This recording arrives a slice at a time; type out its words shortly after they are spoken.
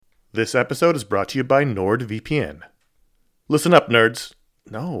This episode is brought to you by NordVPN. Listen up, nerds.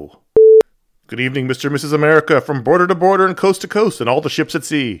 No. Good evening, Mr. and Mrs. America, from border to border and coast to coast and all the ships at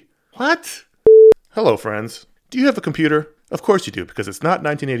sea. What? Hello, friends. Do you have a computer? Of course you do, because it's not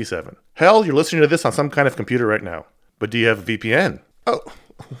 1987. Hell, you're listening to this on some kind of computer right now. But do you have a VPN? Oh,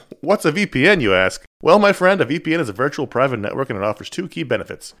 what's a VPN, you ask? Well, my friend, a VPN is a virtual private network and it offers two key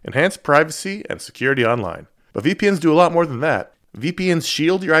benefits: enhanced privacy and security online. But VPNs do a lot more than that. VPNs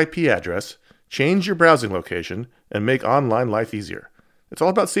shield your IP address, change your browsing location, and make online life easier. It's all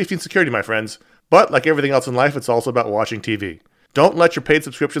about safety and security, my friends. But like everything else in life, it's also about watching TV. Don't let your paid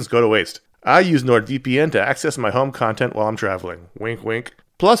subscriptions go to waste. I use NordVPN to access my home content while I'm traveling. Wink, wink.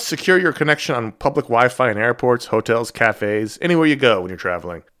 Plus, secure your connection on public Wi-Fi in airports, hotels, cafes, anywhere you go when you're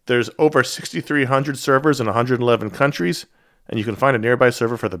traveling. There's over 6,300 servers in 111 countries, and you can find a nearby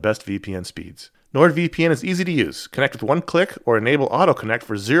server for the best VPN speeds. NordVPN is easy to use. Connect with one click or enable auto-connect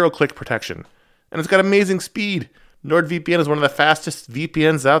for zero-click protection. And it's got amazing speed. NordVPN is one of the fastest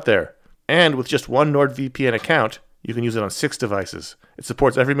VPNs out there. And with just one NordVPN account, you can use it on 6 devices. It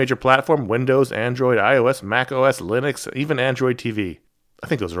supports every major platform: Windows, Android, iOS, macOS, Linux, even Android TV. I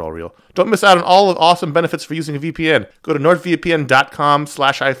think those are all real. Don't miss out on all the awesome benefits for using a VPN. Go to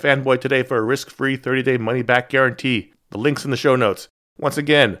nordvpn.com/ifanboy today for a risk-free 30-day money-back guarantee. The link's in the show notes. Once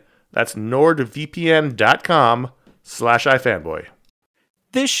again, that's nordvpn.com/ifanboy.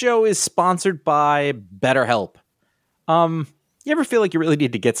 This show is sponsored by BetterHelp. You ever feel like you really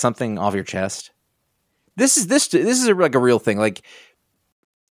need to get something off your chest? This is like a real thing. Like,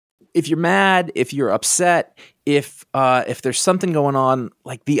 if you're mad, if you're upset, if there's something going on,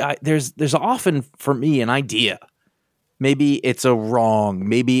 like there's often for me an idea. Maybe it's a wrong,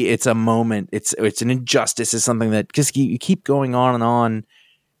 maybe it's a moment, it's an injustice, it's something that just you keep going on and on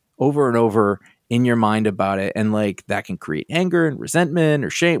over and over in your mind about it, and like that can create anger and resentment or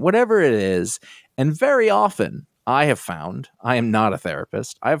shame, whatever it is. And very often, I have found, I am not a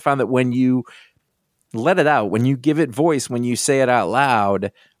therapist, I have found that when you let it out, when you give it voice, when you say it out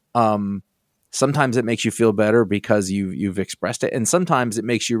loud, sometimes it makes you feel better because you've expressed it, and sometimes it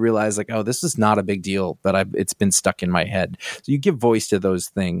makes you realize like, oh, this is not a big deal, but it's been stuck in my head. So you give voice to those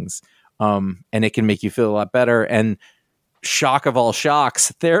things, and it can make you feel a lot better. And shock of all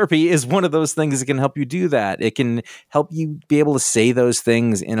shocks, therapy is one of those things that can help you do that. It can help you be able to say those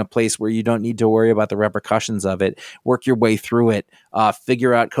things in a place where you don't need to worry about the repercussions of it, work your way through it,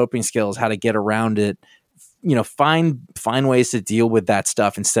 figure out coping skills, how to get around it, find ways to deal with that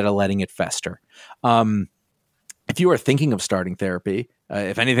stuff instead of letting it fester. If you are thinking of starting therapy,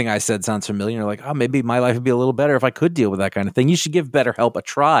 if anything I said sounds familiar, you're like, oh, maybe my life would be a little better if I could deal with that kind of thing, you should give BetterHelp a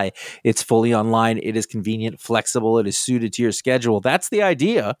try. It's fully online. It is convenient, flexible. It is suited to your schedule. That's the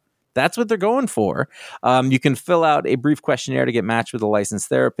idea. That's what they're going for. You can fill out a brief questionnaire to get matched with a licensed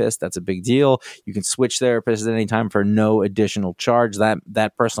therapist. That's a big deal. You can switch therapists at any time for no additional charge.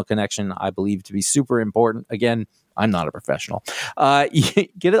 That personal connection, I believe, to be super important. Again, I'm not a professional.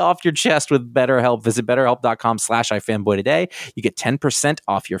 Get it off your chest with BetterHelp. Visit BetterHelp.com/ifanboy today. You get 10%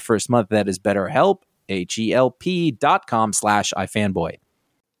 off your first month. That is BetterHelp, HELP.com/ifanboy.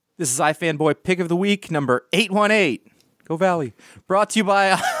 This is iFanboy Pick of the Week, number 818. Go Valley. Brought to you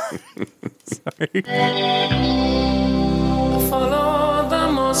by... Sorry. Follow the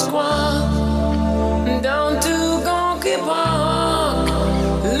Moskwa down to Gonky Park,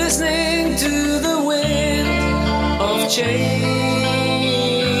 listening to the wind of change.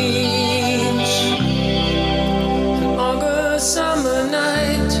 An August summer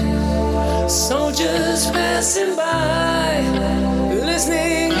night, soldiers passing by,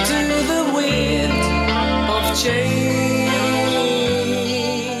 listening to the wind of change.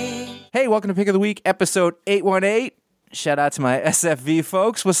 Hey, welcome to Pick of the Week, episode 818. Shout out to my SFV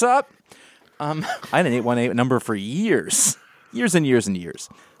folks. What's up? I had an 818 number for years. Years and years and years.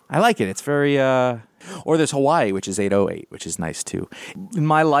 I like it. It's very... Or there's Hawaii, which is 808, which is nice too. In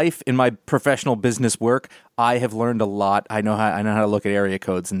my life, in my professional business work, I have learned a lot. I know how to look at area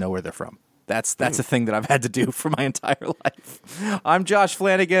codes and know where they're from. That's a thing that I've had to do for my entire life. I'm Josh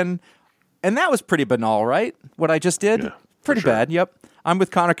Flanagan, and that was pretty banal, right? What I just did? Yeah, pretty sure. bad, yep. I'm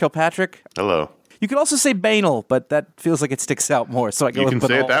with Connor Kilpatrick. Hello. You could also say banal, but that feels like it sticks out more. So I go You with can say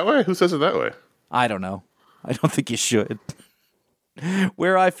banal. it that way? Who says it that way? I don't know. I don't think you should.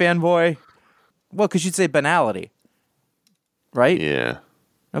 Where I fanboy? Well, because you'd say banality, right? Yeah.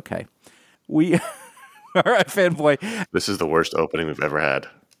 Okay. We all right, fanboy. This is the worst opening we've ever had.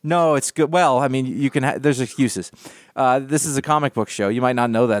 No, it's good. Well, I mean, you can. There's excuses. This is a comic book show. You might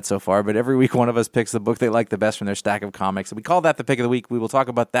not know that so far, but every week one of us picks the book they like the best from their stack of comics. We call that the pick of the week. We will talk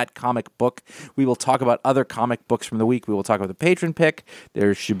about that comic book. We will talk about other comic books from the week. We will talk about the patron pick.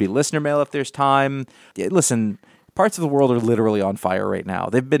 There should be listener mail if there's time. Yeah, listen, parts of the world are literally on fire right now.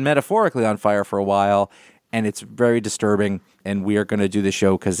 They've been metaphorically on fire for a while, and it's very disturbing. And we are going to do the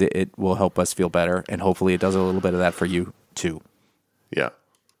show because it will help us feel better, and hopefully it does a little bit of that for you too. Yeah.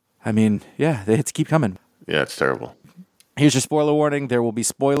 I mean, yeah, the hits keep coming. Yeah, it's terrible. Here's your spoiler warning. There will be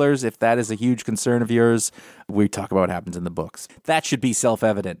spoilers. If that is a huge concern of yours, we talk about what happens in the books. That should be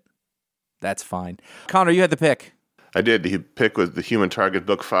self-evident. That's fine. Connor, you had the pick. I did. The pick was The Human Target,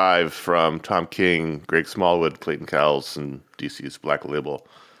 Book 5 from Tom King, Greg Smallwood, Clayton Cowles, and DC's Black Label.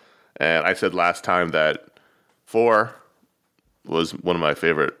 And I said last time that 4 was one of my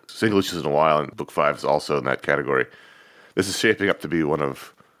favorite single issues in a while, and Book 5 is also in that category. This is shaping up to be one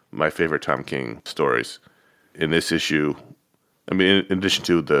of my favorite Tom King stories. In this issue, I mean, in addition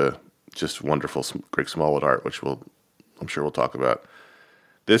to the just wonderful Greg Smallwood art, which I'm sure we'll talk about,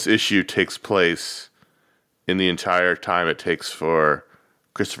 this issue takes place in the entire time it takes for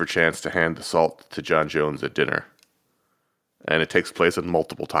Christopher Chance to hand the salt to John Jones at dinner. And it takes place in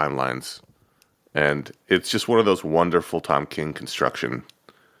multiple timelines. And it's just one of those wonderful Tom King construction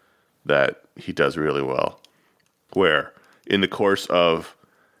that he does really well. Where in the course of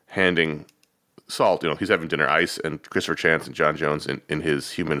handing salt, he's having dinner, Ice and Christopher Chance and John Jones in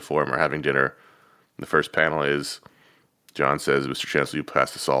his human form are having dinner. The first panel is John says, "Mr. Chance, will you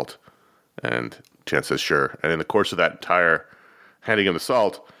pass the salt?" And Chance says, "Sure." And in the course of that entire handing him the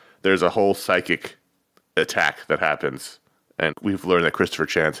salt, there's a whole psychic attack that happens. And we've learned that Christopher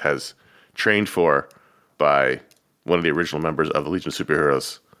Chance has trained for by one of the original members of the Legion of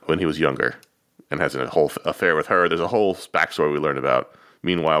Superheroes when he was younger and has a whole affair with her. There's a whole backstory we learn about.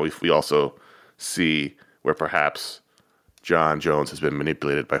 Meanwhile, we also see where perhaps John Jones has been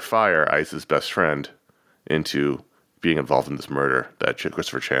manipulated by Fire, Ice's best friend, into being involved in this murder that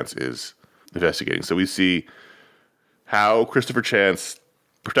Christopher Chance is investigating. So we see how Christopher Chance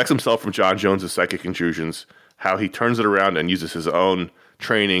protects himself from John Jones's psychic intrusions, how he turns it around and uses his own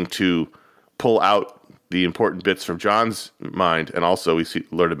training to pull out the important bits from John's mind, and also we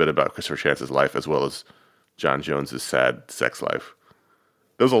learn a bit about Christopher Chance's life as well as John Jones's sad sex life.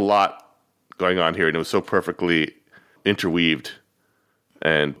 There was a lot going on here, and it was so perfectly interweaved.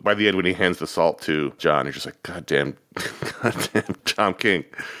 And by the end, when he hands the salt to John, you're just like, God damn, Tom King.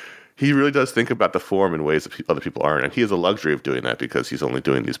 He really does think about the form in ways that other people aren't, and he has a luxury of doing that because he's only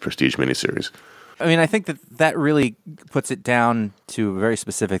doing these prestige miniseries. I mean, I think that really puts it down to a very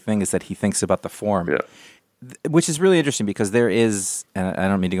specific thing, is that he thinks about the form. Yeah. Which is really interesting because there is, and I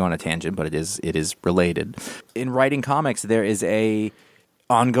don't mean to go on a tangent, but it is related. In writing comics, there is a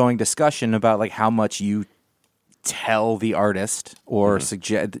ongoing discussion about like how much you tell the artist or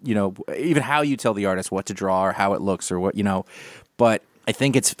suggest, even how you tell the artist what to draw or how it looks or what, but I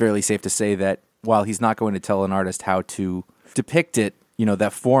think it's fairly safe to say that while he's not going to tell an artist how to depict it,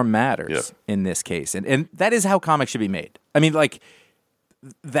 that form matters in this case. And that is how comics should be made. I mean, like,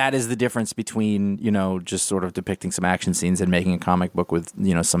 that is the difference between, just sort of depicting some action scenes and making a comic book with,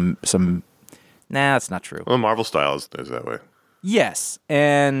 some, that's not true. Well, Marvel style is that way. Yes,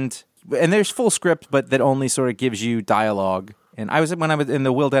 and there's full script, but that only sort of gives you dialogue. And when I was in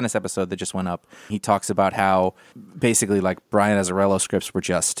the Will Dennis episode that just went up, he talks about how basically like Brian Azzarello scripts were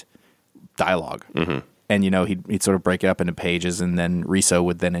just dialogue. Mm-hmm. And, he'd sort of break it up into pages, and then Riso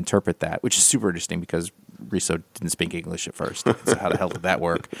would then interpret that, which is super interesting because Riso didn't speak English at first. So how the hell did that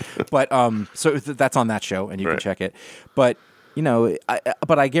work? But so that's on that show, and you can check it. But,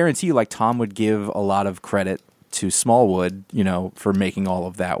 but I guarantee you, like, Tom would give a lot of credit to Smallwood, for making all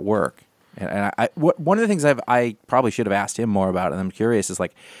of that work. And one of the things I probably should have asked him more about, and I'm curious, is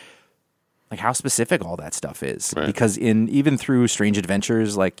like how specific all that stuff is. Right. Because even through Strange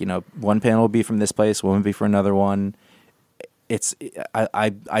Adventures, like, one panel will be from this place, one will be for another one.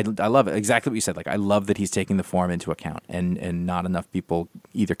 I love it. Exactly what you said. Like, I love that he's taking the form into account, and not enough people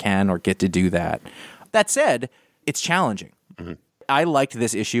either can or get to do that. That said, it's challenging. Mm-hmm. I liked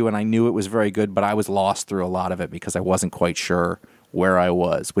this issue, and I knew it was very good, but I was lost through a lot of it because I wasn't quite sure where I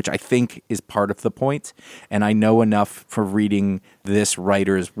was, which I think is part of the point. And I know enough from reading this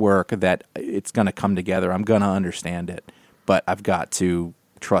writer's work that it's going to come together. I'm going to understand it, but I've got to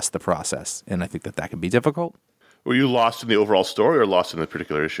trust the process, and I think that can be difficult. Were you lost in the overall story or lost in the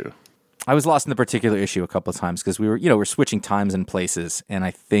particular issue? I was lost in the particular issue a couple of times because we're switching times and places, and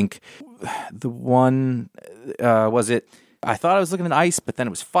I think the one I thought I was looking at Ice, but then it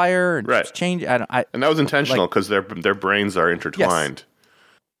was Fire, and it was changed. And that was intentional because their brains are intertwined.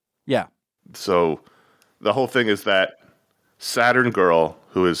 Yeah. So the whole thing is that Saturn Girl,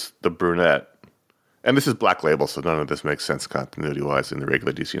 who is the brunette, and this is Black Label, so none of this makes sense continuity-wise in the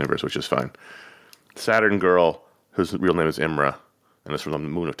regular DC universe, which is fine. Saturn Girl, whose real name is Imra, and is from the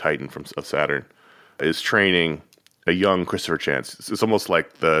moon of Titan of Saturn, is training a young Christopher Chance. It's almost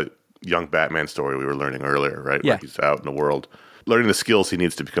like the young Batman story we were learning earlier, right? Yeah. Where he's out in the world, learning the skills he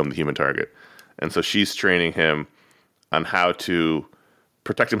needs to become the human target. And so she's training him on how to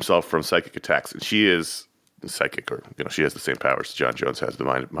protect himself from psychic attacks. And she is psychic, or she has the same powers John Jones has,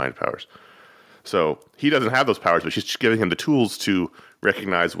 the mind powers. So he doesn't have those powers, but she's giving him the tools to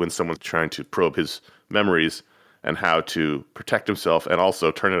recognize when someone's trying to probe his memories and how to protect himself and also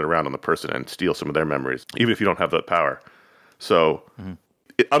turn it around on the person and steal some of their memories, even if you don't have that power. So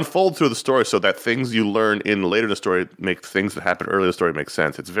it unfolds through the story so that things you learn in later in the story make things that happen earlier in the story make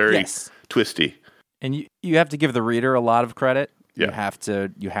sense. It's very twisty. And you have to give the reader a lot of credit. Yeah.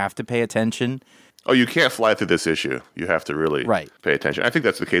 You have to pay attention. Oh, you can't fly through this issue. You have to really pay attention. I think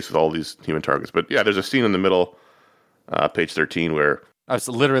that's the case with all these human targets. But yeah, there's a scene in the middle, page 13, where I was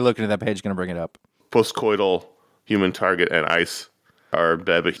literally looking at that page, going to bring it up. Postcoital human target and Ice are in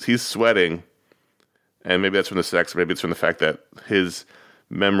bed, but he's sweating. And maybe that's from the sex, maybe it's from the fact that his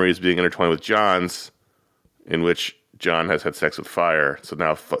memory is being intertwined with John's, in which John has had sex with Fire. So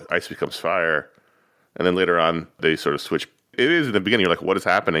now Ice becomes Fire. And then later on, they sort of switch. It is in the beginning, you're like, what is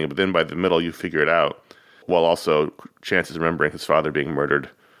happening? But then by the middle, you figure it out. While also Chance is remembering his father being murdered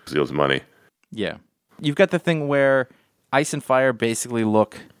because he owes money. Yeah. You've got the thing where Ice and Fire basically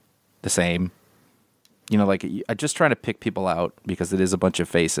look the same. I'm just trying to pick people out because it is a bunch of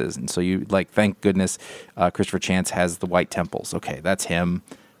faces. And so thank goodness Christopher Chance has the white temples. Okay, that's him.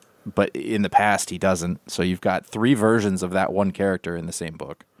 But in the past, he doesn't. So you've got 3 versions of that one character in the same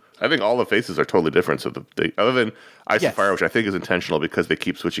book. I think all the faces are totally different. So other than Ice and Fire, which I think is intentional because they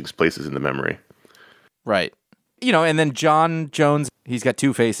keep switching places in the memory. Right. And then John Jones, he's got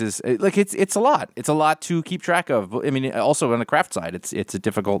 2 faces. It's a lot. It's a lot to keep track of. I mean, also on the craft side, it's a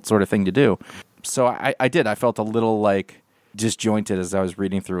difficult sort of thing to do. So I felt a little disjointed as I was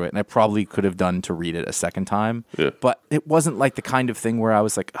reading through it, and I probably could have done to read it a second time. Yeah. But it wasn't like the kind of thing where I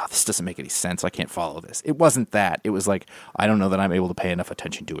was like, oh, this doesn't make any sense. I can't follow this. It wasn't that. It was like, I don't know that I'm able to pay enough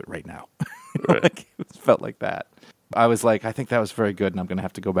attention to it right now. Right. It felt like that. I was like, I think that was very good, and I'm going to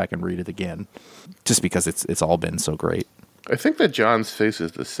have to go back and read it again, just because it's all been so great. I think that John's face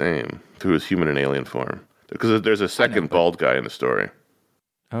is the same through his human and alien form, because there's a second bald guy in the story.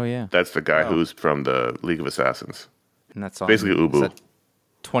 Oh, yeah. That's the guy who's from the League of Assassins. And that's basically Ubu.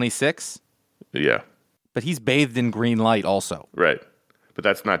 26? Yeah. But he's bathed in green light also. Right. But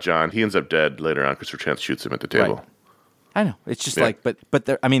that's not John. He ends up dead later on. Christopher Chance shoots him at the table. Right. I know. It's just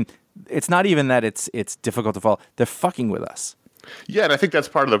but I mean, it's not even that it's difficult to follow. They're fucking with us. Yeah, and I think that's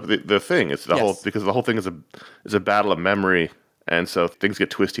part of the thing. It's the whole, because the whole thing is a battle of memory, and so things get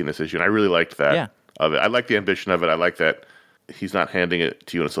twisty in this issue. And I really liked that of it. I like the ambition of it. I like that he's not handing it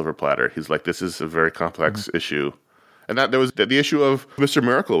to you on a silver platter. He's like, this is a very complex issue. And that there was the issue of Mr.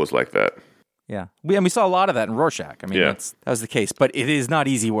 Miracle was like that. Yeah. We saw a lot of that in Rorschach. I mean, that was the case. But it is not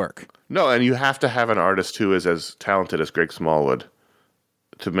easy work. No, and you have to have an artist who is as talented as Greg Smallwood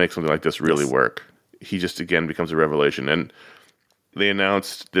to make something like this really work. He just, again, becomes a revelation. And they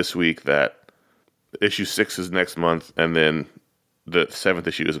announced this week that issue 6 is next month, and then the 7th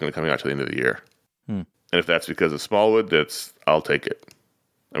issue is going to come out to the end of the year. And if that's because of Smallwood, I'll take it.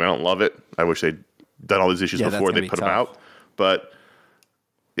 I mean, I don't love it. I wish they'd done all these issues before they put them out. But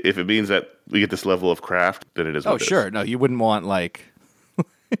if it means that we get this level of craft, then it is what it is. Oh, sure. No, you wouldn't want,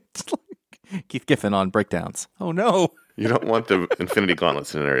 Keith Giffen on breakdowns. Oh, no. You don't want the Infinity Gauntlet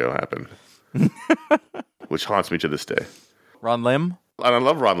scenario happen, which haunts me to this day. Ron Lim? And I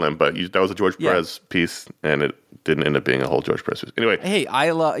love Ron Lim, but that was a George Perez piece, and it didn't end up being a whole George Perez piece. Anyway. Hey, I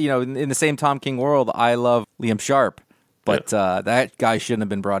love, in the same Tom King world, I love Liam Sharp, but that guy shouldn't have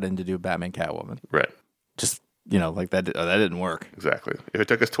been brought in to do Batman Catwoman. Right. Just, that didn't work. Exactly. If it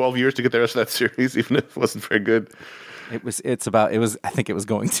took us 12 years to get the rest of that series, even if it wasn't very good. I think it was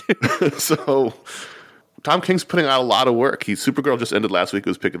going to. So, Tom King's putting out a lot of work. Supergirl just ended last week. It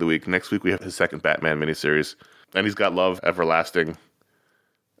was Pick of the Week. Next week we have his second Batman miniseries. And he's got Love Everlasting.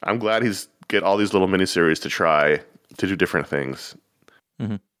 I'm glad he's get all these little miniseries to try to do different things.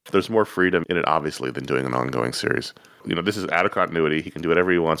 Mm-hmm. There's more freedom in it, obviously, than doing an ongoing series. This is out of continuity. He can do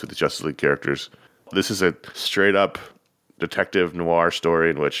whatever he wants with the Justice League characters. This is a straight-up detective noir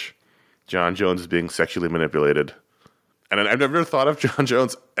story in which John Jones is being sexually manipulated. And I've never thought of John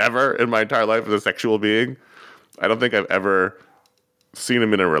Jones ever in my entire life as a sexual being. I don't think I've ever seen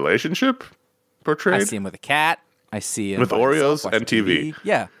him in a relationship portrayed. I see him with a cat. I see him with Oreos and TV.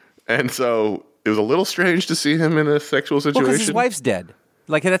 Yeah. And so it was a little strange to see him in a sexual Well, situation. because his wife's dead.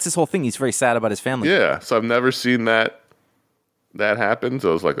 Like, that's his whole thing. He's very sad about his family. Yeah, so I've never seen that happen. So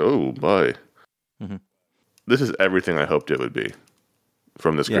I was like, oh boy, this is everything I hoped it would be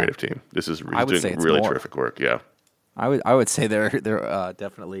from this creative team. This is I would say doing it's really more. terrific work. Yeah, I would say they're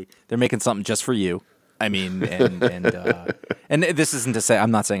definitely they're making something just for you. I mean, and this isn't to say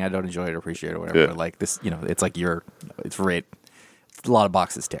I'm not saying I don't enjoy it or appreciate it or whatever. Yeah. But like this, it's like it's right. It's a lot of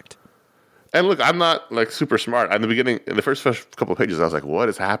boxes ticked. and look, I'm not like super smart. In the beginning, in the first couple of pages, I was like, what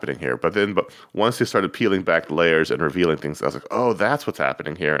is happening here? But once they started peeling back layers and revealing things, I was like, oh, that's what's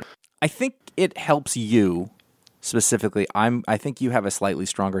happening here. I think it helps you specifically. I think you have a slightly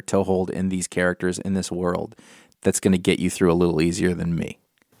stronger toehold in these characters in this world that's going to get you through a little easier than me.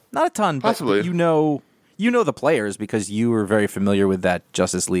 Not a ton, but Possibly. you know the players because you were very familiar with that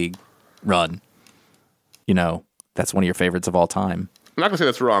Justice League run. That's one of your favorites of all time. I'm not gonna say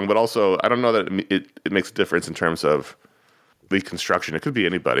that's wrong, but also I don't know that it makes a difference in terms of the construction. It could be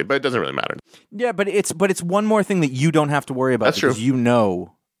anybody, but it doesn't really matter. Yeah, but it's one more thing that you don't have to worry about That's because true. you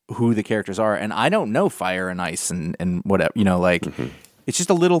know who the characters are, and I don't know Fire and Ice and whatever. It's just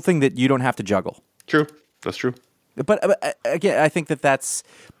a little thing that you don't have to juggle. True, that's true. But again, I think that's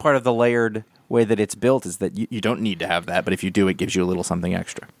part of the layered way that it's built is that you don't need to have that, but if you do, it gives you a little something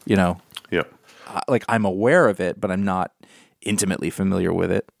extra. Yeah. Like I'm aware of it, but I'm not intimately familiar with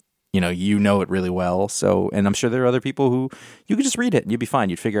it. You know it really well. So, and I'm sure there are other people who you could just read it and you'd be fine.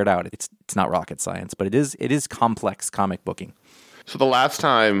 You'd figure it out. It's not rocket science, but it is complex comic booking. So the last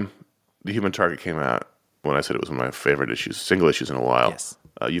time the Human Target came out, when I said it was one of my favorite single issues in a while, Yes.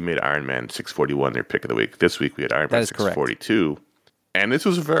 You made Iron Man 641 your pick of the week. This week we had Iron That Man is correct. 642, and this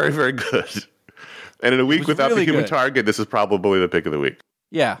was very, very good. And in a week was without really the Human good. Target, this is probably the pick of the week.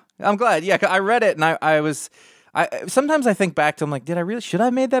 Yeah, I'm glad. Yeah, 'cause I read it and I sometimes I think back to, I'm like, should I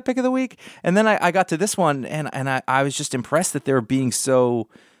have made that pick of the week? And then I got to this one and I was just impressed that they were being so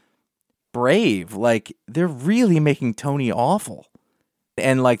brave. Like, they're really making Tony awful.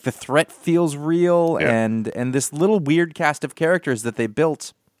 And like the threat feels real, Yeah. and this little weird cast of characters that they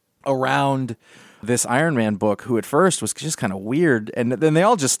built around this Iron Man book, who at first was just kind of weird, and then they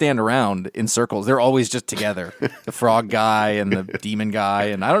all just stand around in circles. They're always just together. The frog guy and the demon guy,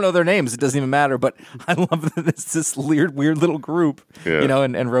 and I don't know their names. It doesn't even matter. But I love that it's this weird little group, Yeah.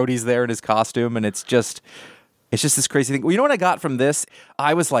 and Rhodey's there in his costume, and it's just this crazy thing. Well, you know what I got from this?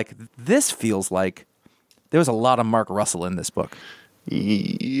 I was like, this feels like there was a lot of Mark Russell in this book.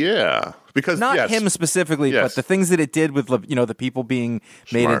 Yeah, because Not yes, him specifically, Yes. but the things that it did with the people being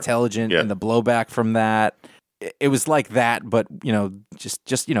made Smart. intelligent Yeah. and the blowback from that. It was like that, but just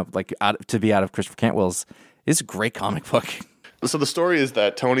like to be out of Christopher Cantwell's is a great comic book. So the story is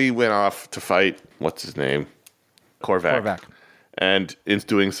that Tony went off to fight, what's his name? Korvac. Korvac. And in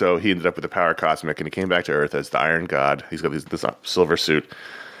doing so, he ended up with the power cosmic, and he came back to Earth as the Iron God. He's got this silver suit.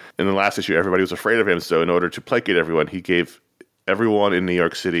 In the last issue, everybody was afraid of him, so in order to placate everyone, he gave everyone in New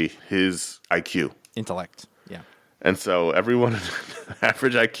York City his IQ. Intellect. Yeah. And so everyone,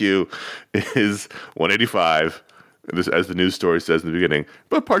 average IQ is 185, as the news story says in the beginning.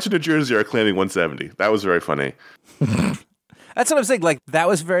 But parts of New Jersey are claiming 170. That was very funny. That's what I'm saying. Like, that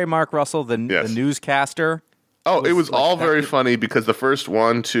was very Mark Russell, the Yes. newscaster. Oh, it was like all that very could- funny because the first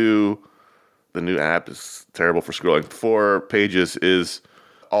one to the new app is terrible for scrolling. 4 pages is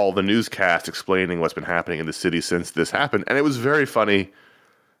all the newscast explaining what's been happening in the city since this happened. And it was very funny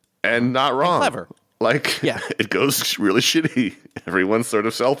and not wrong. clever. Like, Yeah. it goes really shitty. Everyone's sort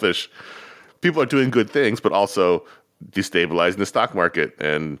of selfish. People are doing good things, but also destabilizing the stock market.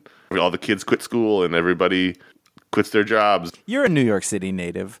 And all the kids quit school and everybody quits their jobs. You're a New York City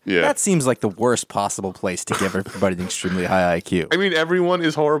native. Yeah. That seems like the worst possible place to give everybody an extremely high IQ. I mean, everyone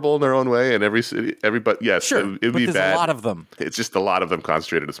is horrible in their own way, and everybody, yes, Sure, it would but be there's bad. a lot of them. It's just a lot of them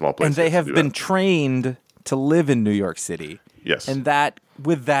concentrated in a small place. And they have been trained to live in New York City. Yes. And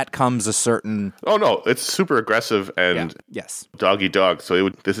with that comes a certain Oh no, it's super aggressive and yes. dog eat dog. So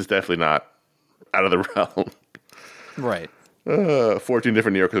this is definitely not out of the realm. Right. 14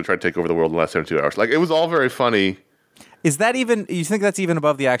 different New Yorkers have tried to take over the world in the last 72 hours. Like, it was all very funny. Is that even you think that's even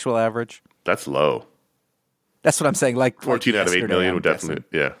above the actual average? That's low. That's what I'm saying. Like 14 out of 8 yesterday, million I'm would guessing.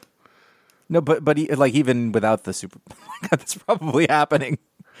 definitely, yeah. No, but like even without the super that's probably happening.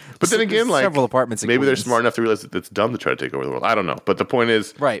 But then again, like, several apartments in maybe they're Queens. smart enough to realize that it's dumb to try to take over the world. I don't know. But the point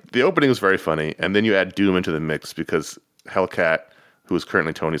is, Right. the opening was very funny, and then you add Doom into the mix because Hellcat, who is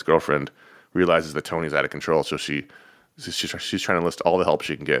currently Tony's girlfriend, realizes that Tony's out of control, so she's trying to enlist all the help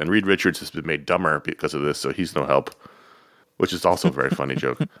she can get. And Reed Richards has been made dumber because of this, so he's no help, which is also a very funny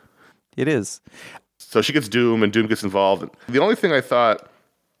joke. It is. So she gets Doom, and Doom gets involved. The only thing I thought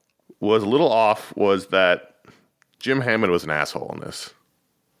was a little off was that Jim Hammond was an asshole in this.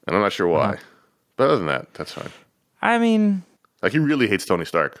 And I'm not sure why. But other than that, that's fine. I mean, Like, he really hates Tony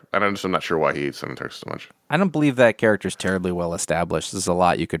Stark. And I'm not sure why he hates Tony Stark so much. I don't believe that character's terribly well established. There's a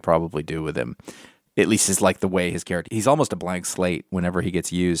lot you could probably do with him. At least is like the way his character. He's almost a blank slate whenever he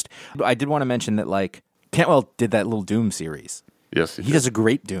gets used. I did want to mention that, like, Cantwell did that little Doom series. Yes, He does a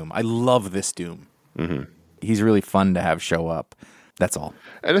great Doom. I love this Doom. Mm-hmm. He's really fun to have show up. That's all.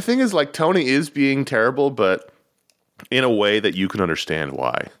 And the thing is, like, Tony is being terrible, but in a way that you can understand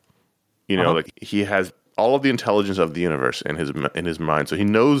why. You know, like, he has all of the intelligence of the universe in his mind, so he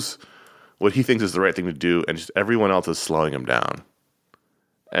knows what he thinks is the right thing to do, and just everyone else is slowing him down.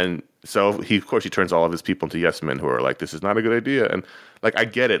 And so of course he turns all of his people into yes men who are like, this is not a good idea. And like, I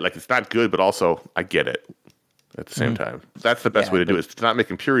get it. Like, it's not good, but also I get it at the same time. That's the best way to do it, is to not make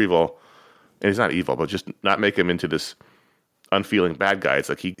him pure evil. And he's not evil, but just not make him into this unfeeling bad guy. It's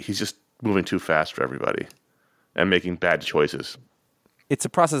like he's just moving too fast for everybody and making bad choices. It's a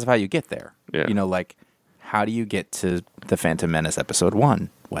process of how you get there. Yeah. You know, like, how do you get to the Phantom Menace episode 1?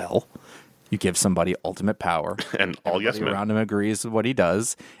 Well, you give somebody ultimate power. And all yes Everybody men. around him agrees with what he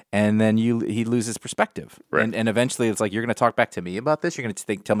does, and then he loses perspective. Right. And eventually it's like, you're going to talk back to me about this? You're going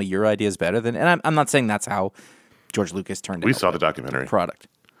to tell me your idea is better than... And I'm not saying that's how George Lucas turned We out saw the documentary. product.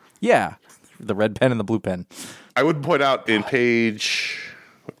 Yeah. The red pen and the blue pen. I would point out in page...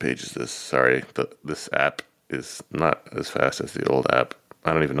 What page is this? Sorry. This app is not as fast as the old app.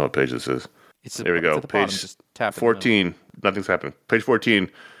 I don't even know what page this is. There we go. At the bottom, Page just tap it. 14. Nothing's happening. Page 14.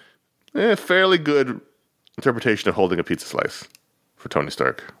 Fairly good interpretation of holding a pizza slice for Tony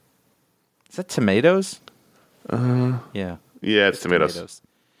Stark. Is that tomatoes? Yeah. Yeah, it's tomatoes.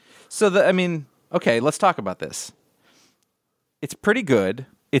 So, okay, let's talk about this. It's pretty good.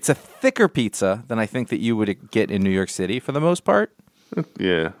 It's a thicker pizza than I think that you would get in New York City for the most part.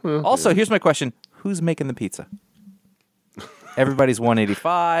 Yeah. Well, Also, here's my question. Who's making the pizza? Everybody's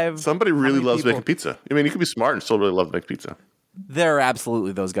 185. somebody really many loves people- making pizza. I mean, you can be smart and still really love to make pizza. There are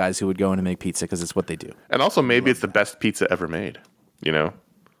absolutely those guys who would go in and make pizza because it's what they do. And also, maybe it's the best pizza ever made. You know?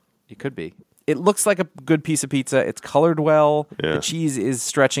 It could be. It looks like a good piece of pizza. It's colored well. Yeah. The cheese is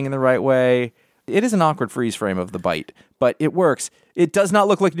stretching in the right way. It is an awkward freeze frame of the bite, but it works. It does not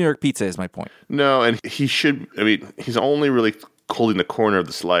look like New York pizza is my point. No, and he's only really holding the corner of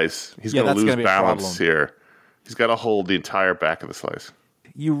the slice. He's Yeah, going to that's lose gonna be a balance problem. here. He's got to hold the entire back of the slice.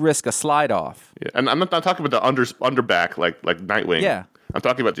 You risk a slide off. Yeah, and I'm not talking about the under back like Nightwing. Yeah. I'm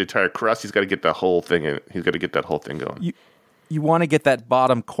talking about the entire crust. He's got to get the whole thing in. He's got to get that whole thing going. You want to get that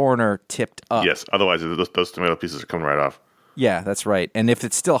bottom corner tipped up. Yes, otherwise those tomato pieces are coming right off. Yeah, that's right. And if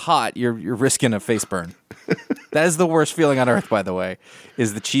it's still hot, you're risking a face burn. That is the worst feeling on earth, by the way,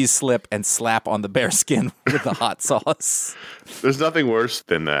 is the cheese slip and slap on the bare skin with the hot sauce. There's nothing worse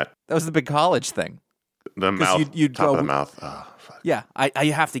than that. That was the big college thing. The mouth, you'd top go- of the mouth. Oh, fuck. Yeah, I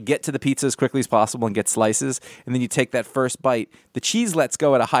have to get to the pizza as quickly as possible and get slices, and then you take that first bite. The cheese lets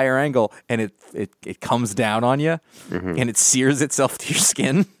go at a higher angle, and it comes down on you, and it sears itself to your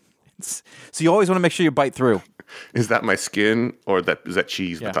skin. So you always want to make sure you bite through. Is that my skin or is that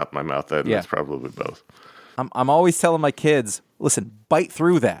cheese at the top of my mouth? That's probably both. I'm always telling my kids, listen, bite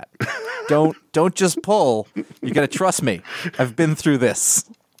through that. Don't just pull. You got to trust me. I've been through this.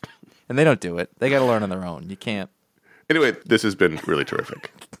 And they don't do it. They got to learn on their own. You can't. Anyway, this has been really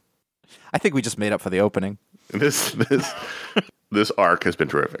terrific. I think we just made up for the opening. This arc has been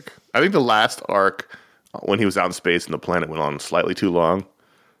terrific. I think the last arc, when he was out in space and the planet went on slightly too long,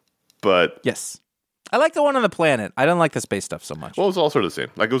 but Yes. I like the one on the planet. I don't like the space stuff so much. well, it was all sort of the same.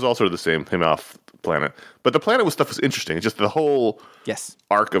 Like, it was all sort of the same. Him off the planet, but the planet stuff was interesting. It's just the whole Yes.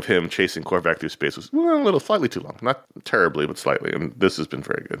 arc of him chasing Korvac through space was slightly too long. Not terribly, but slightly. And this has been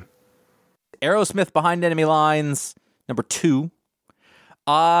very good. Aerosmith Behind Enemy Lines, number 2.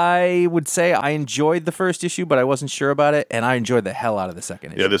 I would say I enjoyed the first issue, but I wasn't sure about it, and I enjoyed the hell out of the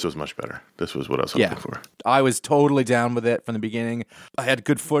second issue. Yeah, this was much better. This was what I was hoping for. I was totally down with it from the beginning. I had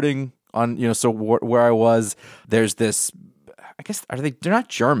good footing on, where I was. There's this, I guess, they're not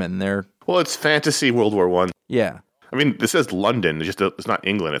German. They're, Well, it's fantasy World War One. yeah, I mean, this says London. It's not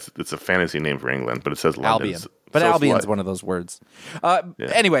England. It's a fantasy name for England, but it says London. Albion. But Albion's one of those words.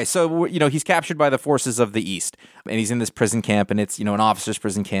 Anyway, so, he's captured by the forces of the East, and he's in this prison camp, and it's, an officer's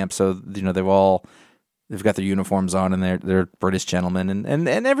prison camp. So, they've got their uniforms on, and they're British gentlemen, and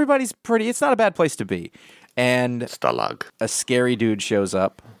everybody's pretty. It's not a bad place to be. And Stalag. a scary dude shows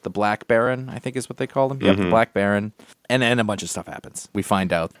up, the Black Baron, I think is what they call him. Yep, the Black Baron. And then a bunch of stuff happens. We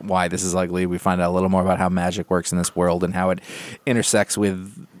find out why this is ugly. We find out a little more about how magic works in this world and how it intersects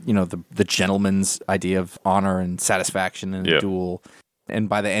with, the gentleman's idea of honor and satisfaction in a duel. And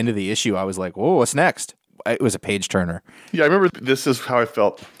by the end of the issue, I was like, whoa, what's next? It was a page turner. Yeah, I remember this is how I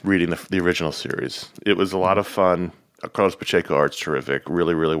felt reading the original series. It was a lot of fun. Carlos Pacheco art's terrific.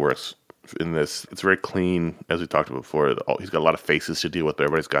 Really, really works in this. It's very clean, as we talked about before. He's got a lot of faces to deal with, but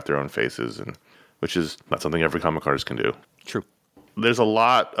everybody's got their own faces, and which is not something every comic artist can do. True. There's a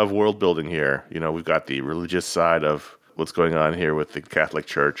lot of world building here. We've got the religious side of what's going on here with the Catholic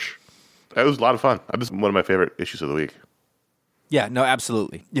Church. It was a lot of fun. This is one of my favorite issues of the week. Yeah, no,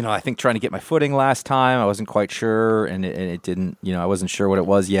 absolutely. I think trying to get my footing last time, I wasn't quite sure, and it didn't, I wasn't sure what it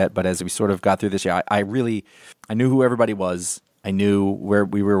was yet, but as we sort of got through this year, I knew who everybody was. I knew where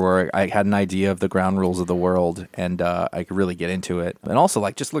we were. I had an idea of the ground rules of the world, and I could really get into it. And also,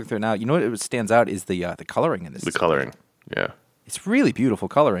 just looking through it now, what stands out is the coloring in this. The coloring, yeah. It's really beautiful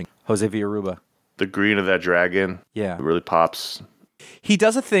coloring. Jose Villarruba. The green of that dragon, yeah, it really pops. He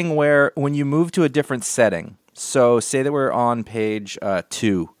does a thing where when you move to a different setting, so say that we're on page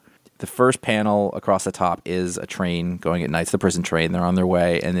 2, the first panel across the top is a train going at night. It's the prison train. They're on their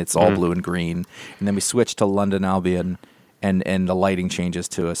way, and it's all blue and green. And then we switch to London Albion, and the lighting changes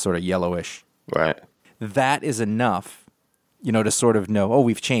to a sort of yellowish. Right. That is enough, to sort of know,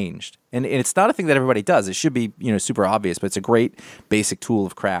 we've changed. And it's not a thing that everybody does. It should be, super obvious, but it's a great basic tool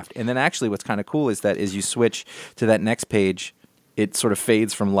of craft. And then actually what's kind of cool is that as you switch to that next page, it sort of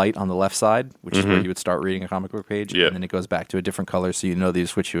fades from light on the left side, which is where you would start reading a comic book page, and then it goes back to a different color, so that you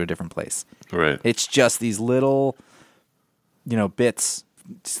switch to a different place. Right. It's just these little, bits,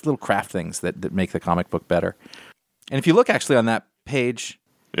 just little craft things that make the comic book better. And if you look actually on that page,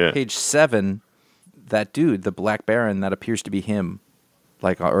 page 7, that dude, the Black Baron, that appears to be him,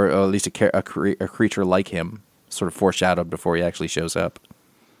 or at least a creature like him, sort of foreshadowed before he actually shows up.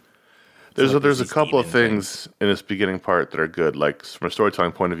 There's a couple of things in this beginning part that are good, like from a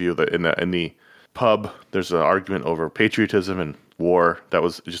storytelling point of view. That in the pub, there's an argument over patriotism and war. That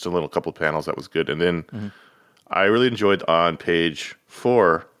was just a little couple of panels that was good. And then I really enjoyed on page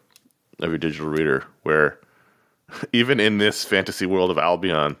 4 of your digital reader, where even in this fantasy world of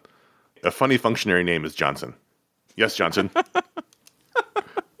Albion, a funny functionary name is Johnson. Yes, Johnson.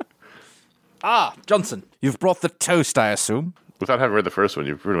 Johnson, you've brought the toast, I assume. Without having read the first one,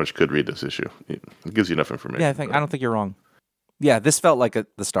 you pretty much could read this issue. It gives you enough information. Yeah, I don't think you're wrong. Yeah, this felt like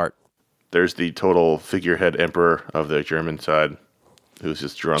the start. There's the total figurehead emperor of the German side, who's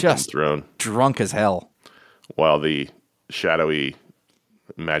just drunk on the throne. Drunk as hell. While the shadowy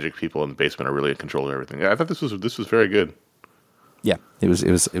magic people in the basement are really in control of everything. Yeah, I thought this was very good. Yeah, it was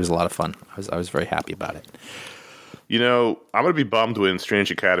a lot of fun. I was very happy about it. I'm going to be bummed when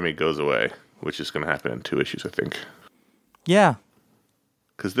Strange Academy goes away, which is going to happen in 2 issues, I think. Yeah.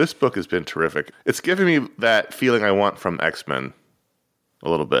 Because this book has been terrific. It's giving me that feeling I want from X-Men a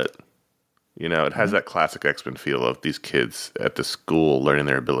little bit. It has that classic X-Men feel of these kids at the school learning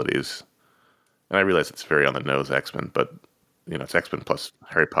their abilities. And I realize it's very on the nose X-Men, but, it's X-Men plus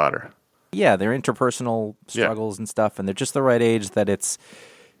Harry Potter. Yeah, they're interpersonal struggles and stuff, and they're just the right age that it's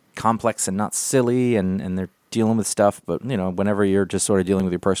complex and not silly, and they're dealing with stuff, but whenever you're just sort of dealing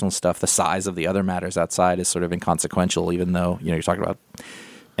with your personal stuff, the size of the other matters outside is sort of inconsequential, even though you're talking about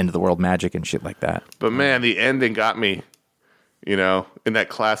end of the world magic and shit like that. But man, the ending got me, in that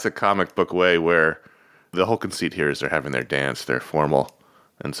classic comic book way where the whole conceit here is they're having their dance, they're formal,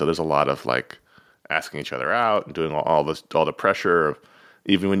 and so there's a lot of asking each other out and doing all the pressure of,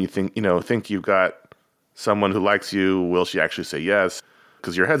 even when you think you've got someone who likes you, will she actually say yes?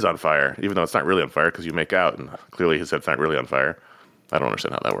 Because your head's on fire, even though it's not really on fire because you make out, and clearly his head's not really on fire. I don't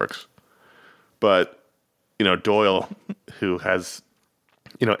understand how that works. But, Doyle, who has,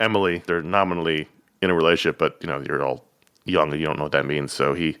 Emily, they're nominally in a relationship, but, you're all young and you don't know what that means.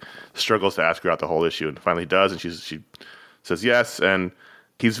 So he struggles to ask her out the whole issue, and finally does, and she says yes, and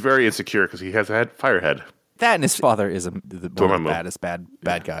he's very insecure because he has a fire head. That and his father is one of the baddest bad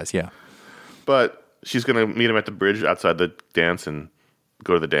guys, yeah. But she's going to meet him at the bridge outside the dance and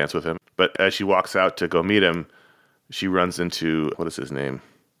go to the dance with him. But as she walks out to go meet him, she runs into, what is his name?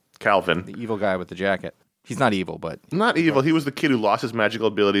 Calvin. The evil guy with the jacket. He's not evil, but... Not evil. He was the kid who lost his magical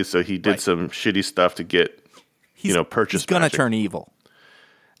abilities, so he did some shitty stuff to get, purchase He's going to turn evil.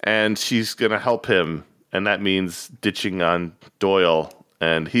 And she's going to help him, and that means ditching on Doyle,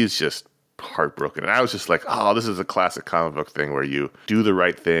 and he's just heartbroken. And I was just like, this is a classic comic book thing where you do the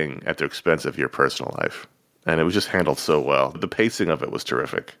right thing at the expense of your personal life. And it was just handled so well. The pacing of it was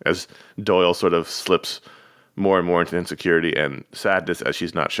terrific, as Doyle sort of slips more and more into insecurity and sadness as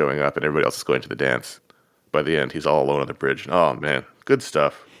she's not showing up and everybody else is going to the dance. By the end, he's all alone on the bridge. Oh, man. Good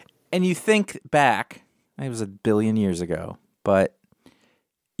stuff. And you think back, it was 1 billion years ago, but,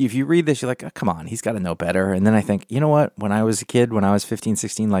 if you read this, you're like, oh, come on, he's got to know better. And then I think, you know what? When I was a kid, when I was 15,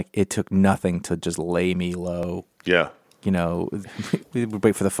 16, like it took nothing to just lay me low. Yeah. You know, we would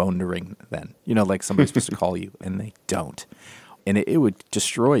wait for the phone to ring then. You know, like somebody's supposed to call you, and they don't. And it would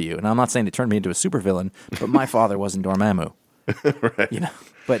destroy you. And I'm not saying it turned me into a supervillain, but my father wasn't Dormammu. Right. You know,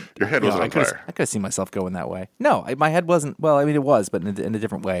 but Your head wasn't on fire. I could have seen myself going that way. No, my head wasn't. Well, I mean, it was, but in a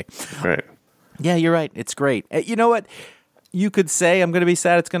different way. Right. Yeah, you're right. It's great. You know what? You could say I'm going to be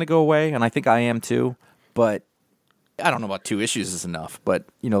sad it's going to go away, and I think I am too. But I don't know about 2 issues is enough. But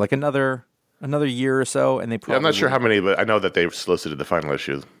you know, like another year or so, and they probably. Yeah, I'm not sure how many, but I know that they've solicited the final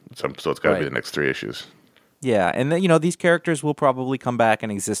issue, so it's got to be the next 3 issues. Yeah, and then, you know, these characters will probably come back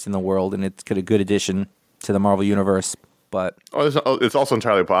and exist in the world, and it's a good addition to the Marvel Universe. But it's also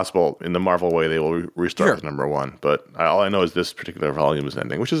entirely possible in the Marvel way they will restart Sure. with number 1. But all I know is this particular volume is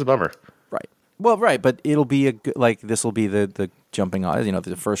ending, which is a bummer. right, well, right, but it'll be a good, like this will be the jumping on, you know,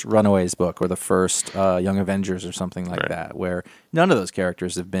 the first Runaways book or the first Young Avengers or something like that, where none of those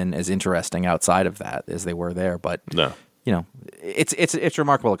characters have been as interesting outside of that as they were there. But No. you know, it's a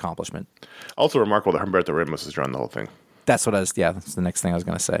remarkable accomplishment. Also remarkable that Humberto Ramos has drawn the whole thing. That's that's the next thing I was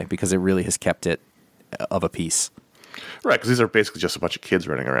going to say, because it really has kept it of a piece. Right, because these are basically just a bunch of kids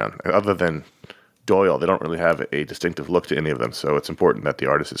running around. Other than Doyle, they don't really have a distinctive look to any of them, so it's important that the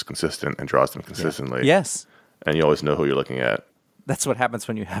artist is consistent and draws them consistently. Yes. And you always know who you're looking at. That's what happens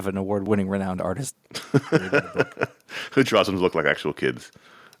when you have an award-winning, renowned artist. Who draws them to look like actual kids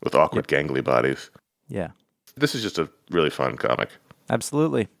with awkward, gangly bodies. Yeah, This is just a really fun comic.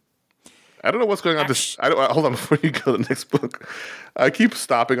 absolutely. I don't know what's going on. Hold on before you go to the next book. I keep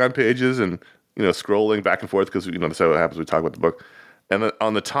stopping on pages and scrolling back and forth because that's how it happens. We talk about the book, and then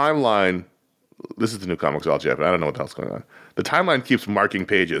on the timeline, this is the new Comixology app, but I don't know what the hell's going on. The timeline keeps marking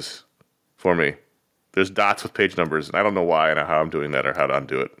pages for me. There's dots with page numbers, and I don't know why and how I'm doing that or how to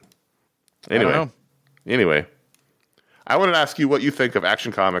undo it. Anyway, I wanted to ask you what you think of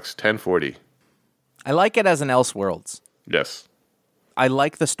Action Comics 1040. I like it as an Elseworlds. Yes. I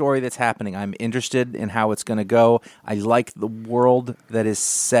like the story that's happening. I'm interested in how it's going to go. I like the world that is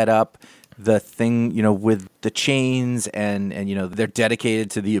set up. The thing, with the chains and they're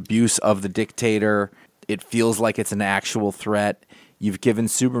dedicated to the abuse of the dictator. It feels like it's an actual threat. You've given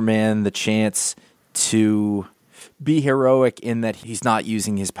Superman the chance to be heroic in that he's not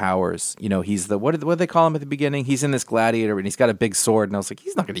using his powers. He's the, what did they call him at the beginning? He's in this gladiator and he's got a big sword. And I was like,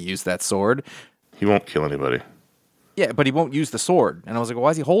 he's not going to use that sword. He won't kill anybody. Yeah, but he won't use the sword. And I was like, well,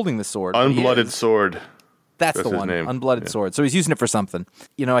 why is he holding the sword? Unblooded sword. That's the one. Name. Unblooded sword. So he's using it for something.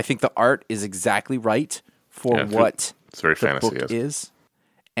 I think the art is exactly right for what it's very the fantasy book is.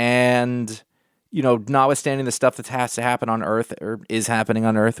 And, notwithstanding the stuff that has to happen on Earth or is happening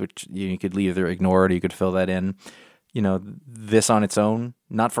on Earth, which you could either ignore it or you could fill that in, this on its own,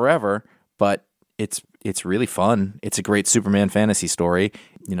 not forever, but it's really fun. It's a great Superman fantasy story.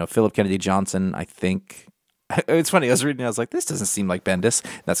 Philip Kennedy Johnson, I think... It's funny. I was reading. I was like, "This doesn't seem like Bendis."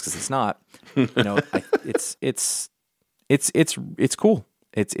 That's because it's not. It's cool.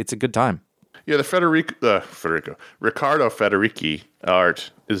 It's a good time. Yeah, the Ricardo Federici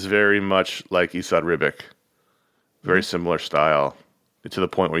art is very much like Esad Ribic. Very similar style, to the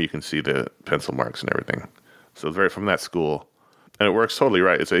point where you can see the pencil marks and everything. So it's very from that school, and it works totally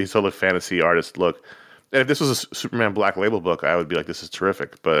right. He's totally fantasy artist look. And if this was a Superman Black Label book, I would be like, "This is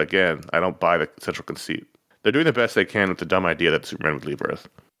terrific." But again, I don't buy the central conceit. They're doing the best they can with the dumb idea that Superman would leave Earth.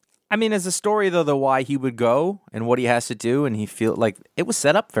 I mean, as a story, though, the why he would go and what he has to do, and he feel like it was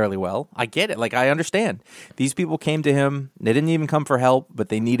set up fairly well. I get it. Like, I understand. These people came to him. They didn't even come for help, but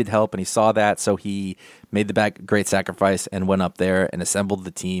they needed help, and he saw that, so he made the great sacrifice and went up there and assembled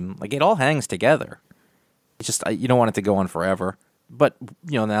the team. Like, it all hangs together. It's just, you don't want it to go on forever. But,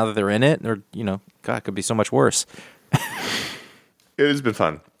 now that they're in it, God, it could be so much worse. It has been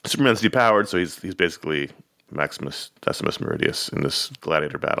fun. Superman's depowered, so he's basically Maximus Decimus Meridius in this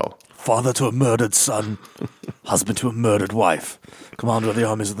gladiator battle. Father to a murdered son, husband to a murdered wife, commander of the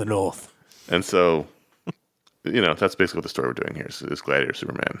armies of the North. And so, that's basically what the story we're doing here is gladiator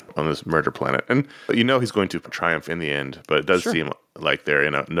Superman on this murder planet. And he's going to triumph in the end, but it does seem like they're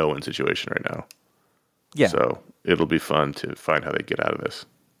in a no-win situation right now. Yeah. So it'll be fun to find how they get out of this.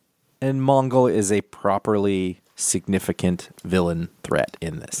 And Mongol is a properly significant villain threat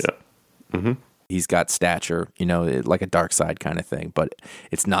in this. Yeah. Mm-hmm. He's got stature, like a Darkseid kind of thing, but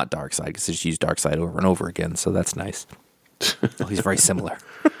it's not Darkseid because they just use Darkseid over and over again, so that's nice. Well, he's very similar.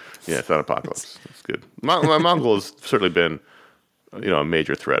 Yeah, it's not Apocalypse. It's good. Mongol has certainly been, a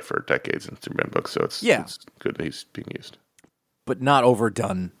major threat for decades in Superman books, so it's good that he's being used. But not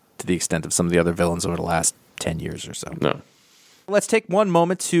overdone to the extent of some of the other villains over the last 10 years or so. No. Let's take one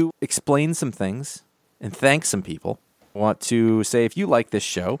moment to explain some things and thank some people. I want to say if you like this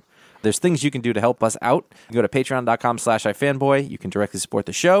show, there's things you can do to help us out. You go to patreon.com/ifanboy. You can directly support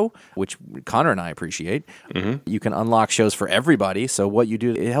the show, which Connor and I appreciate. You can unlock shows for everybody. So what you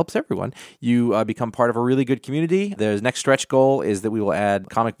do, it helps everyone. You become part of a really good community. The next stretch goal is that we will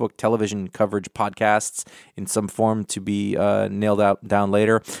add comic book television coverage podcasts in some form to be nailed down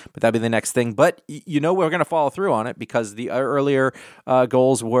later. But that'll be the next thing. But we're going to follow through on it because the earlier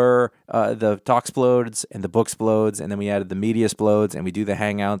goals were the Talksplodes and the Booksplodes, and then we added the Media Splodes, and we do the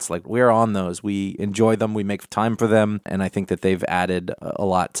Hangouts. Like, we're on those. We enjoy them. We make time for them. And I think that they've added a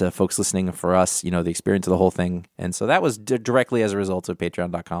lot to folks listening for us, the experience of the whole thing. And so that was directly as a result of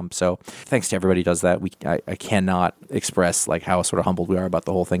patreon.com. So thanks to everybody who does that. I cannot express like how sort of humbled we are about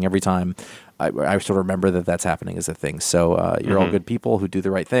the whole thing. Every time I sort of remember that that's happening as a thing. So you're all good people who do the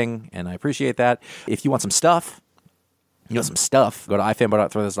right thing. And I appreciate that. If you want some stuff, go to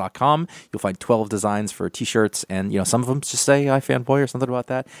ifanboy.threads.com. You'll find 12 designs for t-shirts, and some of them just say iFanboy or something about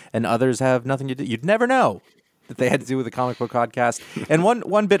that, and others have nothing to do. You'd never know that they had to do with the comic book podcast. And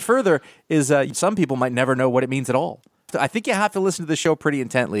one bit further is some people might never know what it means at all. I think you have to listen to the show pretty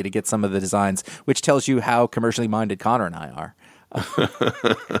intently to get some of the designs, which tells you how commercially minded Connor and I are.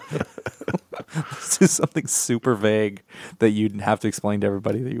 This is something super vague that you'd have to explain to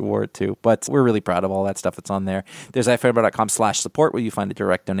everybody that you wore it to. But we're really proud of all that stuff that's on there. There's ifanboy.com/support where you find a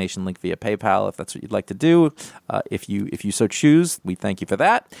direct donation link via PayPal if that's what you'd like to do. If you so choose, we thank you for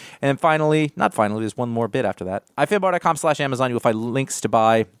that. And then there's one more bit after that. ifanboy.com/Amazon, you'll find links to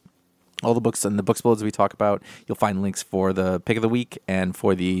buy all the books and the Booksplodes we talk about. You'll find links for the pick of the week and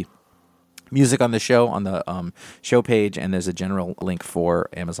for the music on the show, on the show page, and there's a general link for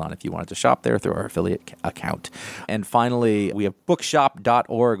Amazon if you wanted to shop there through our affiliate account. And finally, we have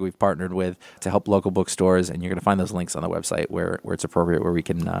bookshop.org we've partnered with to help local bookstores, and you're going to find those links on the website where it's appropriate, where we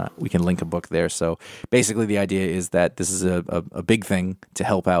can link a book there. So basically the idea is that this is a big thing to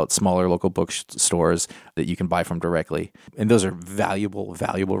help out smaller local bookstores that you can buy from directly. And those are valuable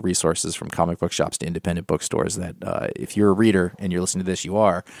resources from comic book shops to independent bookstores that if you're a reader and you're listening to this,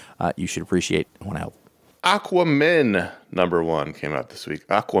 you should appreciate and want to help. Aquaman #1 came out this week.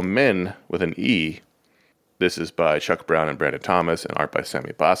 Aquaman with an E. This is by Chuck Brown and Brandon Thomas and art by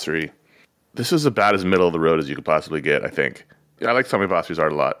Sami Basri. This is about as middle of the road as you could possibly get, I think. I like Sami Basri's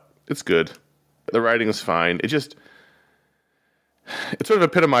art a lot. It's good. The writing is fine. It sort of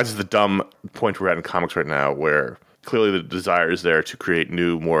epitomizes the dumb point we're at in comics right now, where clearly the desire is there to create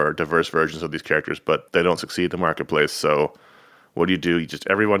new, more diverse versions of these characters, but they don't succeed in the marketplace. So what do?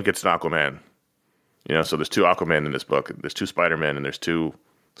 Everyone gets an Aquaman. So there's 2 Aquaman in this book. There's 2 Spider-Men and there's 2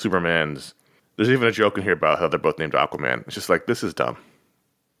 Supermans. There's even a joke in here about how they're both named Aquaman. It's just like, this is dumb.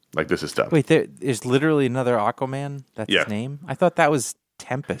 Wait, there's literally another Aquaman? That's his name? I thought that was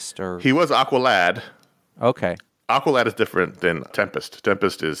Tempest. He was Aqualad. Okay. Aqualad is different than Tempest.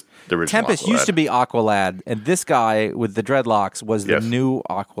 Tempest is the original Tempest Aqualad. used to be Aqualad, and this guy with the dreadlocks was the new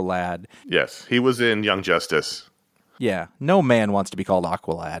Aqualad. Yes, he was in Young Justice. Yeah, no man wants to be called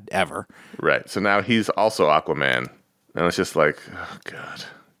Aqualad, ever. Right, so now he's also Aquaman. And it's just like, oh, God.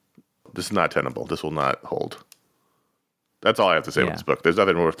 This is not tenable. This will not hold. That's all I have to say about this book. There's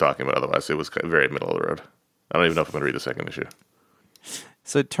nothing worth talking about otherwise. It was very middle of the road. I don't even know if I'm going to read the second issue.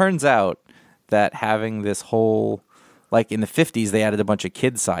 So it turns out that having this whole, like in the 50s, they added a bunch of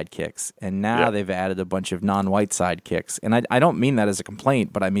kid sidekicks, and now they've added a bunch of non-white sidekicks. And I don't mean that as a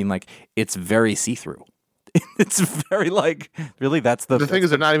complaint, but I mean like it's very see-through. It's very like, really, that's the thing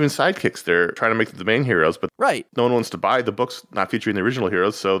is, they're not even sidekicks. They're trying to make them the main heroes, but no one wants to buy the books not featuring the original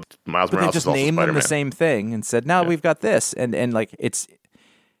heroes, so Miles Morales is also Spider-Man. They just named them the same thing and said, now we've got this. And like, it's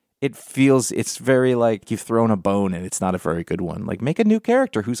very like you've thrown a bone and it's not a very good one. Like, make a new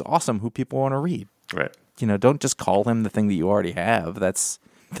character who's awesome, who people want to read. Right. Don't just call him the thing that you already have. That's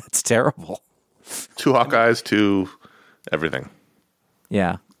terrible. 2 Hawkeyes, 2 everything.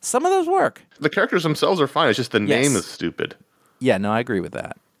 Yeah. Some of those work. The characters themselves are fine. It's just the name is stupid. Yeah, no, I agree with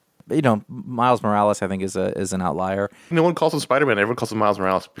that. But, Miles Morales, I think, is an outlier. No one calls him Spider-Man. Everyone calls him Miles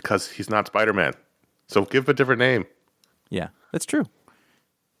Morales because he's not Spider-Man. So give a different name. Yeah, that's true.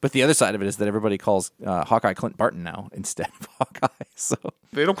 But the other side of it is that everybody calls Hawkeye Clint Barton now instead of Hawkeye. So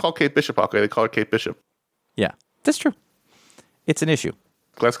they don't call Kate Bishop Hawkeye. They call her Kate Bishop. Yeah, that's true. It's an issue.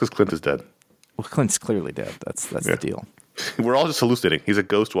 That's because Clint is dead. Well, Clint's clearly dead. That's the deal. We're all just hallucinating. He's a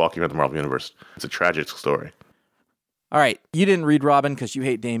ghost walking around the Marvel Universe. It's a tragic story. All right. You didn't read Robin because you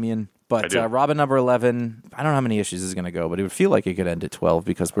hate Damian. But Robin #11, I don't know how many issues this is going to go, but it would feel like it could end at 12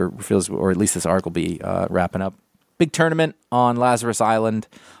 because or at least this arc will be wrapping up. Big tournament on Lazarus Island.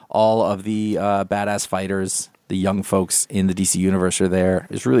 All of the badass fighters the young folks in the DC universe are there.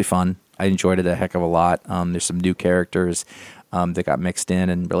 It's really fun. I enjoyed it a heck of a lot. There's some new characters that got mixed in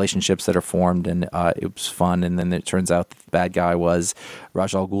and relationships that are formed, and it was fun. And then it turns out that the bad guy was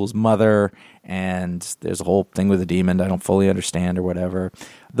Ra's al Ghul's mother, and there's a whole thing with a demon I don't fully understand or whatever.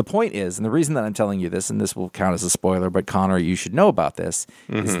 The point is, and the reason that I'm telling you this, and this will count as a spoiler, but Connor, you should know about this,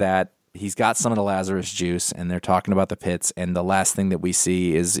 is that he's got some of the Lazarus juice, and they're talking about the pits, and the last thing that we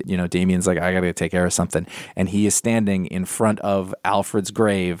see is, Damien's like, I gotta take care of something, and he is standing in front of Alfred's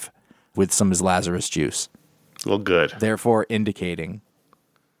grave with some of his Lazarus juice. Well, good. Therefore indicating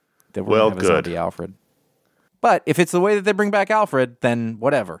that we're Well, going to have a zombie Alfred. But if it's the way that they bring back Alfred, then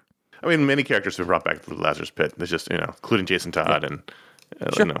whatever. I mean, many characters have brought back the Lazarus Pit. It's just, including Jason Todd and,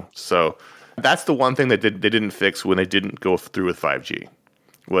 Sure. So that's the one thing that they didn't fix when they didn't go through with 5G,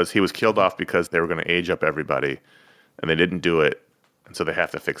 was he was killed off because they were going to age up everybody, and they didn't do it, and so they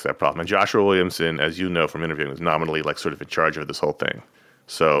have to fix that problem. And Joshua Williamson, as you know from interviewing, was nominally like sort of in charge of this whole thing.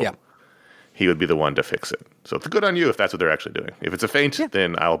 So he would be the one to fix it. So it's good on you if that's what they're actually doing. If it's a feint,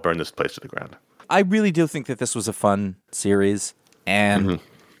 then I'll burn this place to the ground. I really do think that this was a fun series, and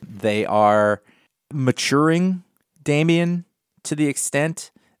they are maturing Damien to the extent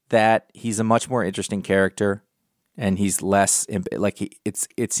that he's a much more interesting character, and he's less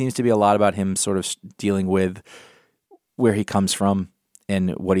it seems to be a lot about him sort of dealing with where he comes from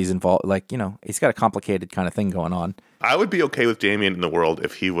and what he's involved. He's got a complicated kind of thing going on. I would be okay with Damien in the world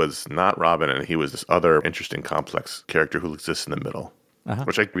if he was not Robin and he was this other interesting, complex character who exists in the middle,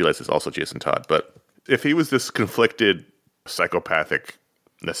 which I realize is also Jason Todd. But if he was this conflicted, psychopathic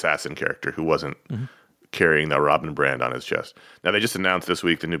assassin character who wasn't carrying the Robin brand on his chest. Now, they just announced this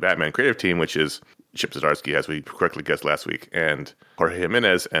week the new Batman creative team, which is Chip Zdarsky, as we correctly guessed last week, and Jorge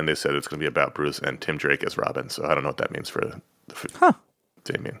Jimenez, and they said it's going to be about Bruce and Tim Drake as Robin. So I don't know what that means for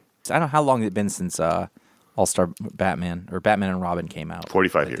Damien. I don't know how long it's been since All-Star Batman or Batman and Robin came out.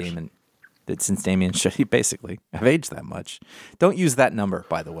 45 years. Since Damien basically. I've aged that much. Don't use that number,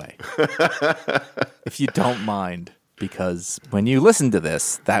 by the way. If you don't mind, because when you listen to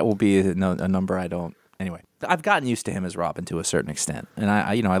this, that will be a number I don't. Anyway, I've gotten used to him as Robin to a certain extent, and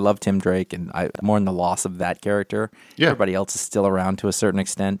I love Tim Drake, and I mourn the loss of that character. Yeah. Everybody else is still around to a certain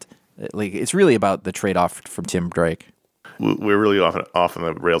extent. It's really about the trade-off from Tim Drake. We're really off on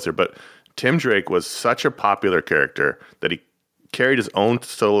the rails here, but Tim Drake was such a popular character that he carried his own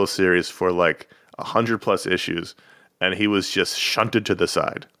solo series for like 100+ issues, and he was just shunted to the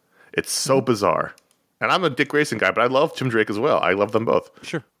side. It's so bizarre. And I'm a Dick Grayson guy, but I love Tim Drake as well. I love them both.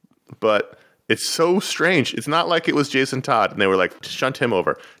 Sure. But it's so strange. It's not like it was Jason Todd, and they were like, shunt him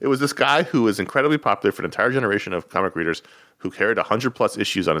over. It was this guy who was incredibly popular for an entire generation of comic readers who carried 100+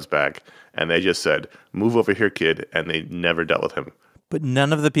 issues on his back, and they just said, move over here, kid, and they never dealt with him. But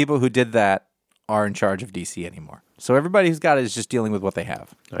none of the people who did that are in charge of DC anymore. So everybody who's got it is just dealing with what they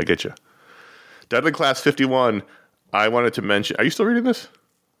have. I get you. Deadly Class 51, I wanted to mention. Are you still reading this?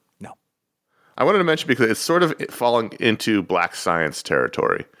 No. I wanted to mention because it's sort of falling into Black Science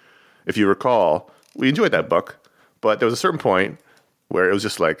territory. If you recall, we enjoyed that book, but there was a certain point where it was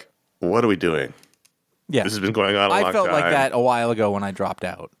just like, what are we doing? Yeah. This has been going on a long time. I felt like that a while ago when I dropped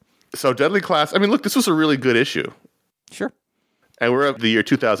out. So Deadly Class, I mean, look, this was a really good issue. Sure. And we're at the year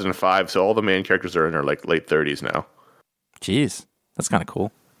 2005, so all the main characters are in their like late 30s now. Jeez, that's kind of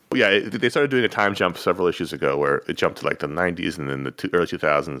cool. Yeah, they started doing a time jump several issues ago where it jumped to like the 90s and then the early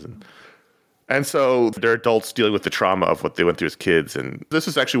 2000s. And so they're adults dealing with the trauma of what they went through as kids. And this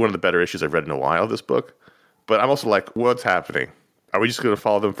is actually one of the better issues I've read in a while, this book. But I'm also like, what's happening? Are we just going to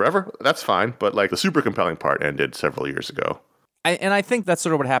follow them forever? That's fine. But like the super compelling part ended several years ago. I think that's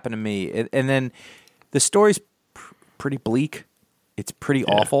sort of what happened to me. And then the story's pretty bleak. It's pretty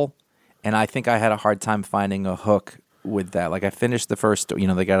awful. And I think I had a hard time finding a hook with that. Like I finished the first,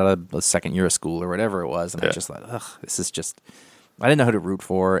 they got out of the second year of school or whatever it was. And I just like, this is just, I didn't know who to root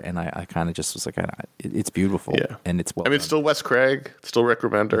for. And I kind of just was like, it's beautiful. Yeah. And it's well it's still Wes Craig, it's still Rick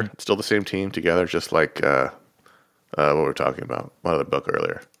Remender. It's still the same team together, just like what we were talking about, one other book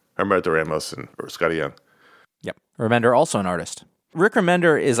earlier. Humberto Ramos and Scotty Young. Yep. Remender, also an artist. Rick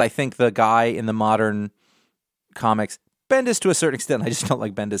Remender is, I think, the guy in the modern comics. Bendis to a certain extent. I just don't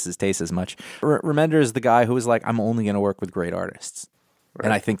like Bendis' taste as much. Remender is the guy who is like, I'm only going to work with great artists. Right.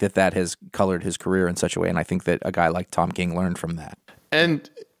 And I think that has colored his career in such a way. And I think that a guy like Tom King learned from that. And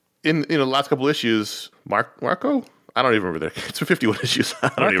in the last couple issues, Marco? I don't even remember that. It's 51 issues.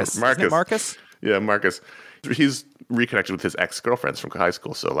 Marcus. Isn't it Marcus? Yeah, Marcus. He's reconnected with his ex-girlfriends from high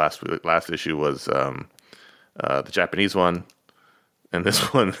school. So last issue was the Japanese one. And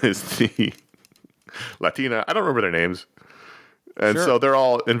this one is the Latina. I don't remember their names. And Sure. so they're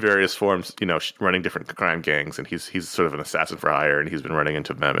all in various forms, running different crime gangs, and he's sort of an assassin for hire, and he's been running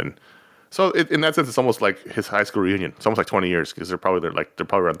into them. And so in that sense, it's almost like his high school reunion. It's almost like 20 years because they're probably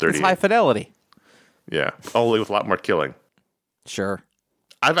around 30. It's high fidelity. Yeah, only with a lot more killing. Sure.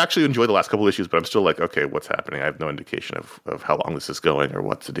 I've actually enjoyed the last couple issues, but I'm still like, okay, what's happening? I have no indication of how long this is going or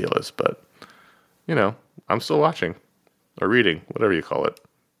what the deal is. But, I'm still watching or reading, whatever you call it.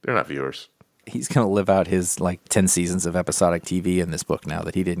 They're not viewers. He's going to live out his 10 seasons of episodic TV in this book now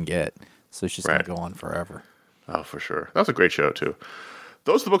that he didn't get. So it's just going Right. to go on forever. Oh, for sure. That was a great show, too.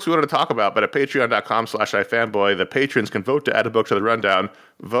 Those are the books we wanted to talk about, but at patreon.com/ifanboy, the patrons can vote to add a book to the rundown.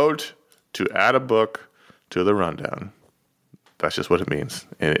 Vote to add a book to the rundown. That's just what it means.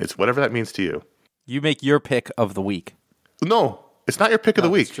 And it's whatever that means to you. You make your pick of the week. No, it's not your pick of the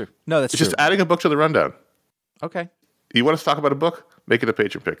week. That's true. No, that's It's true. just adding a book to the rundown. Okay. You want us to talk about a book? Make it a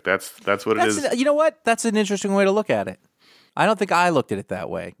patron pick. That's what it is. You know what? That's an interesting way to look at it. I don't think I looked at it that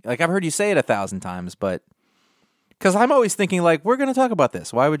way. Like, I've heard you say it 1,000 times, but because I'm always thinking, like, we're going to talk about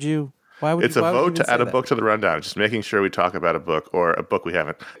this. Why would you? It's a vote to add a book to the rundown. It's just making sure we talk about a book or a book we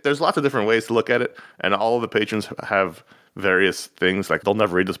haven't. There's lots of different ways to look at it, and all of the patrons have various things. Like, they'll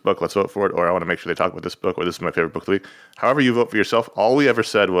never read this book, let's vote for it, or I want to make sure they talk about this book, or this is my favorite book of the week. However you vote for yourself, all we ever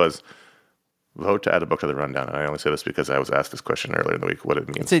said was vote to add a book to the rundown. And I only say this because I was asked this question earlier in the week, what it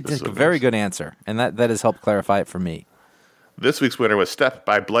means. It's a very good answer, and that has helped clarify it for me. This week's winner was Step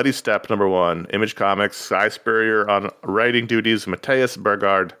by Bloody Step #1. Image Comics, Cy Spurrier on writing duties, Matthias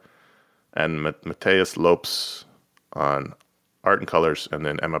Bergard, and Matthias Lopes on art and colors, and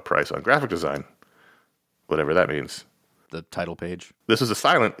then Emma Price on graphic design, whatever that means. The title page. This was a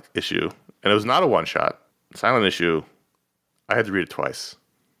silent issue, and it was not a one-shot. Silent issue, I had to read it twice.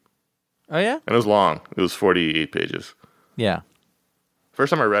 Oh, yeah? And it was long. It was 48 pages. Yeah.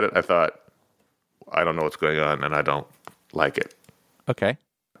 First time I read it, I thought, I don't know what's going on, and I don't like it. Okay.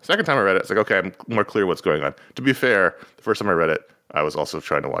 Second time I read it, it's like, okay, I'm more clear what's going on. To be fair, the first time I read it, I was also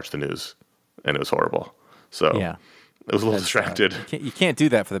trying to watch the news, and it was horrible. So Yeah. I was a little distracted. You can't do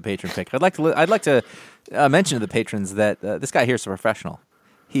that for the patron pick. I'd like to mention to the patrons that this guy here is a professional.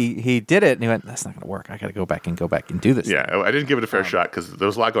 He did it, and he went, that's not going to work. I got to go back and do this. Yeah, I didn't give it a fair shot because there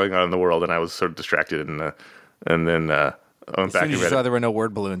was a lot going on in the world, and I was sort of distracted, and then I went As back soon and as you read saw it. there were no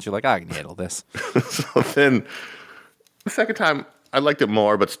word balloons, you're like, I can handle this. So then the second time, I liked it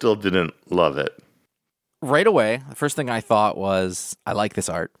more, but still didn't love it. Right away, the first thing I thought was, I like this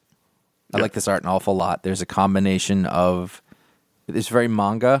art. I like this art an awful lot. There's a combination of, it's very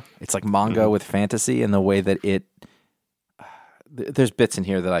manga. It's like manga with fantasy in the way that there's bits in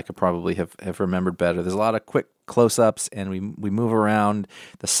here that I could probably have remembered better. There's a lot of quick close-ups, and we move around.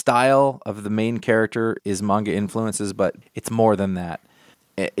 The style of the main character is manga influences, but it's more than that.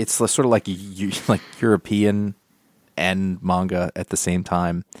 It's sort of like European and manga at the same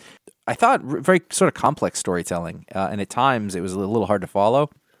time. I thought very sort of complex storytelling, and at times it was a little hard to follow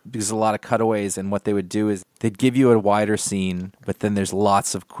because a lot of cutaways, and what they would do is they'd give you a wider scene, but then there's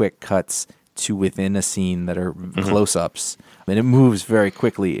lots of quick cuts to within a scene that are close-ups, and it moves very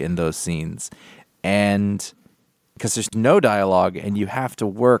quickly in those scenes. And because there's no dialogue, and you have to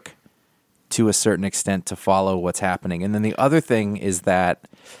work to a certain extent to follow what's happening. And then the other thing is that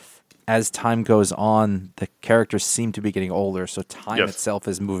as time goes on, the characters seem to be getting older, so time itself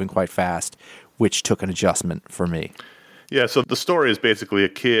is moving quite fast, which took an adjustment for me. Yeah, so the story is basically a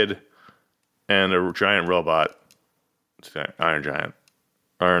kid and a giant robot, Iron Giant,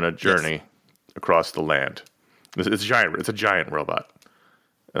 are on a journey across the land. It's a giant robot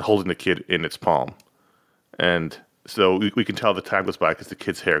holding the kid in its palm. And so we can tell the time goes by because the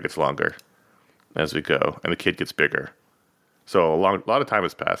kid's hair gets longer as we go, and the kid gets bigger. So a lot of time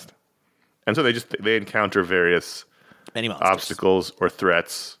has passed. And so they encounter various obstacles or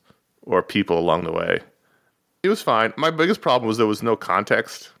threats or people along the way. It was fine. My biggest problem was there was no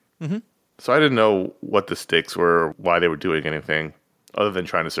context. So I didn't know what the stakes were, or why they were doing anything other than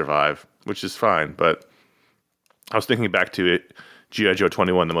trying to survive, which is fine. But I was thinking back to it, G.I. Joe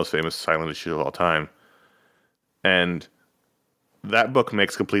 21, the most famous silent issue of all time. And that book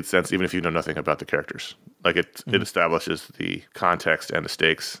makes complete sense even if you know nothing about the characters. Like it establishes the context and the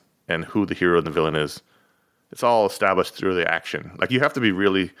stakes and who the hero and the villain is. It's all established through the action. Like you have to be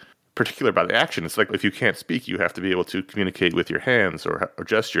really particular about the action. It's like if you can't speak, you have to be able to communicate with your hands or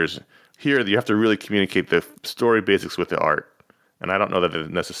gestures. Here, you have to really communicate the story basics with the art. And I don't know that it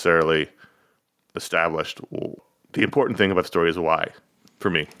necessarily established. The important thing about the story is why,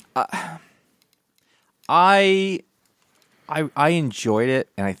 for me. I enjoyed it,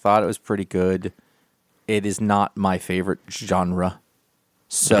 and I thought it was pretty good. It is not my favorite genre.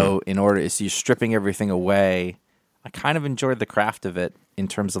 So so you're stripping everything away. I kind of enjoyed the craft of it in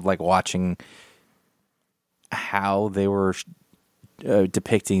terms of like watching how they were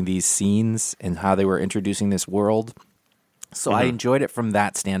depicting these scenes and how they were introducing this world. So I enjoyed it from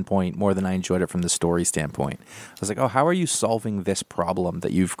that standpoint more than I enjoyed it from the story standpoint. I was like, oh, how are you solving this problem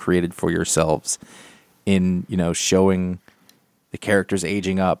that you've created for yourselves in, showing the characters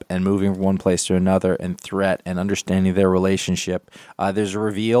aging up and moving from one place to another and threat and understanding their relationship. There's a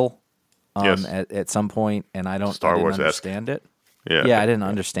reveal Yes. at some point, and I didn't Star Wars-esque. understand it. Yeah. I didn't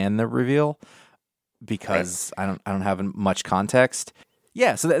understand the reveal because I don't have much context.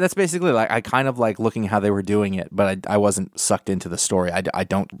 Yeah, so that's basically like I kind of like looking how they were doing it, but I wasn't sucked into the story. I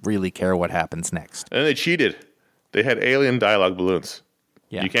don't really care what happens next. And they cheated. They had alien dialogue balloons.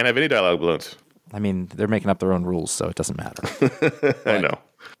 Yeah. You can't have any dialogue balloons. I mean, they're making up their own rules, so it doesn't matter. I know.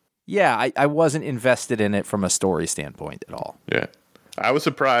 Yeah, I wasn't invested in it from a story standpoint at all. Yeah. I was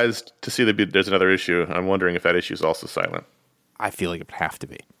surprised to see that there's another issue. I'm wondering if that issue is also silent. I feel like it would have to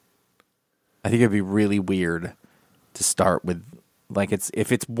be. I think it'd be really weird to start with, like,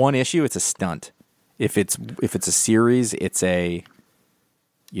 if it's one issue, it's a stunt. If it's a series, it's a,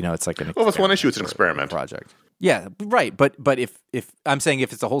 it's like an. Well, if it's one issue, it's an experiment. Project. Yeah, right. But if I'm saying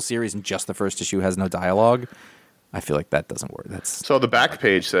if it's a whole series and just the first issue has no dialogue, I feel like that doesn't work. So the back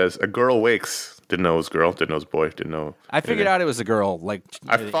page says a girl wakes. Didn't know it was girl. Didn't know it was boy. Didn't know. I figured out it was a girl. Like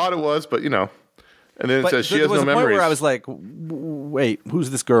I thought it was, but And then it says she there has was no a point memories. where I was like, wait, who's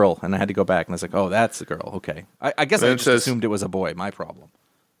this girl? And I had to go back and I was like, oh, that's a girl. Okay. I guess I Then it just says- assumed it was a boy. My problem.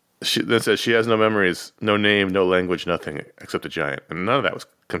 Then it says she has no memories, no name, no language, nothing except a giant, and none of that was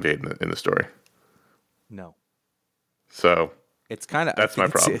conveyed in the story. No. So It's kind of That's my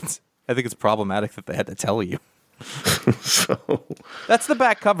problem. I think it's problematic that they had to tell you. so That's the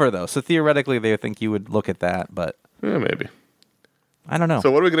back cover, though. So theoretically, they think you would look at that, but yeah, maybe. I don't know.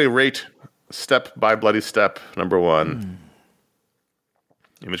 So what are we going to rate Step by Bloody Step #1?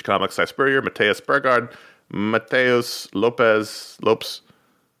 Image Comics, Cy Spurrier, Mateus Bergard, Mateus Lopes,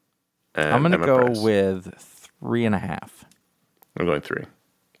 and I'm going to Emma go Price. with 3.5. I'm going 3.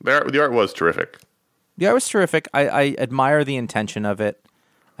 The art was terrific. The art was terrific. I admire the intention of it.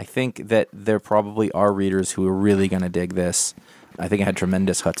 I think that there probably are readers who are really going to dig this. I think it had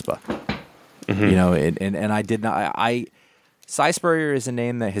tremendous chutzpah. And I did not. Cy Spurrier is a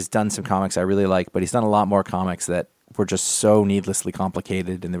name that has done some comics I really like, but he's done a lot more comics that were just so needlessly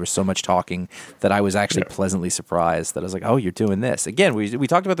complicated, and there was so much talking that I was actually pleasantly surprised that I was like, oh, you're doing this. Again, we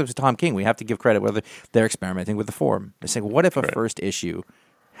talked about this with Tom King. We have to give credit whether they're experimenting with the form. They're saying, what if a first issue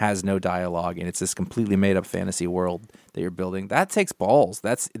has no dialogue and it's this completely made up fantasy world that you're building? That takes balls.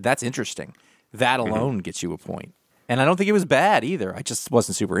 That's interesting. That alone gets you a point. And I don't think it was bad either. I just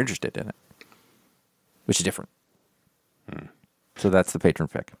wasn't super interested in it, which is different. So that's the patron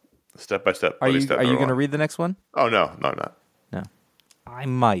pick. Step by step. Are Bloody you Step going to #1. read the next one? Oh no, I'm not. No. I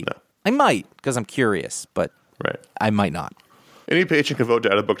might. No. I might because I'm curious, but Right. I might not. Any patron can vote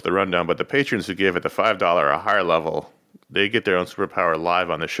to add a book to the rundown, but the patrons who give at the $5 or higher level, they get their own superpower live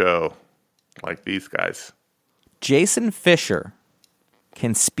on the show, like these guys. Jason Fisher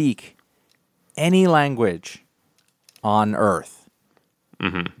can speak any language on Earth,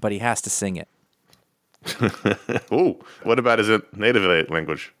 but he has to sing it. Ooh, what about his native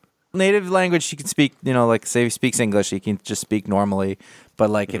language? Native language he can speak, like say he speaks English, he can just speak normally. But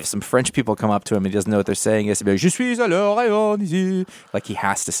like if some French people come up to him and he doesn't know what they're saying, he has to be like, Je suis à leur rayon ici. Like he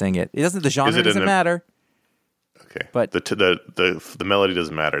has to sing it. It doesn't. The genre doesn't matter. Okay, But- the melody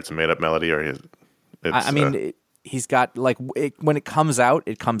doesn't matter. It's a made up melody, or He's got when it comes out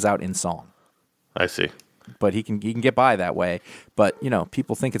in song. I see. But he can get by that way. But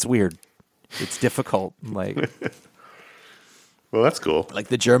people think it's weird. It's difficult. Like Well, that's cool.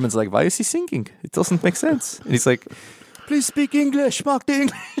 the Germans are like, why is he singing? It doesn't make sense. And he's like, please speak English, Mark the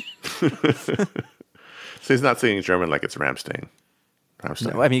English. So he's not singing German like it's Rammstein.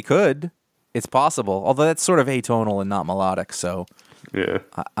 No, I mean, he could. It's possible. Although that's sort of atonal and not melodic. So Yeah.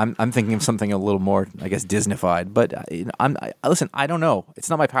 I'm thinking of something a little more, I guess, Disneyfied. But listen, I don't know. It's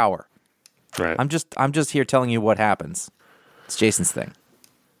not my power. Right. I'm just here telling you what happens. It's Jason's thing.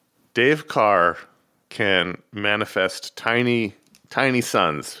 Dave Carr can manifest tiny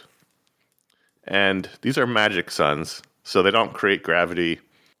suns. And these are magic suns, so they don't create gravity.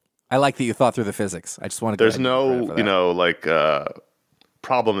 I like that you thought through the physics. I just want to. There's no,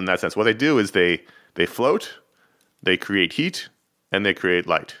 problem in that sense. What they do is they float, they create heat, and they create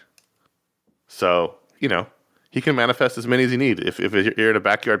light. So, he can manifest as many as he needs. If you're at a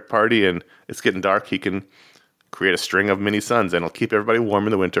backyard party and it's getting dark, he can create a string of mini suns, and it'll keep everybody warm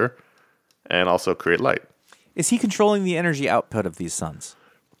in the winter and also create light. Is he controlling the energy output of these suns?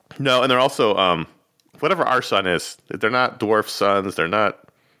 No, and they're also whatever our sun is. They're not dwarf suns. They're not,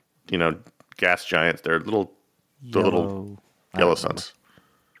 gas giants. They're the little yellow suns.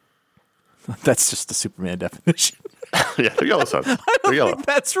 That's just the Superman definition. Yeah, they're yellow suns. They're yellow. Think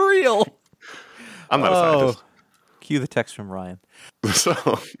that's real. I'm not a scientist. Cue the text from Ryan.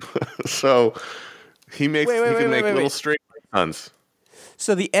 So he can make little straight suns.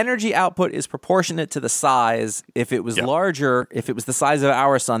 So the energy output is proportionate to the size. If it was larger, if it was the size of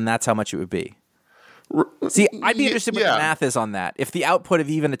our sun, that's how much it would be. See, I'd be interested what the math is on that. If the output of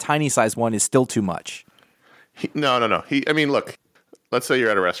even a tiny size one is still too much. No. Look. Let's say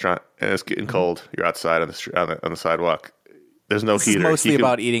you're at a restaurant and it's getting cold. You're outside on the sidewalk. There's no heater. It's mostly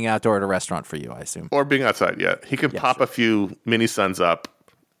about eating outdoor at a restaurant for you, I assume. Or being outside, yeah. He can pop a few mini suns up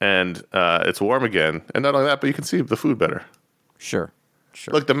and it's warm again. And not only that, but you can see the food better. Sure.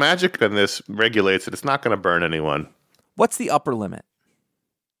 Look, the magic in this regulates it. It's not going to burn anyone. What's the upper limit?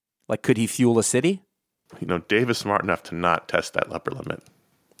 Like, could he fuel a city? Dave is smart enough to not test that upper limit.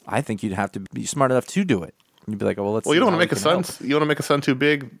 I think you'd have to be smart enough to do it. You'd be like, well, let's. Well, you don't want to make a sun. You want to make a sun too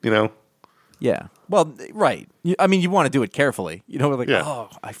big, Yeah. Well, right. You want to do it carefully.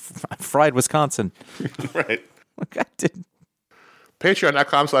 I fried Wisconsin. Right. Like I did.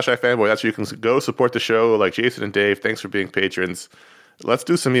 Patreon.com/ifanboy. That's where you can go support the show like Jason and Dave. Thanks for being patrons. Let's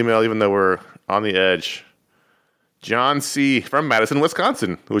do some email, even though we're on the edge. John C. from Madison,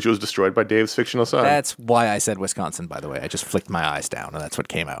 Wisconsin, which was destroyed by Dave's fictional son. That's why I said Wisconsin, by the way. I just flicked my eyes down, and that's what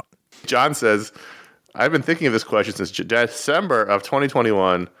came out. John says, I've been thinking of this question since December of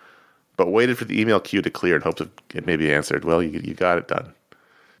 2021, but waited for the email queue to clear in hopes of it may be answered. Well, you got it done.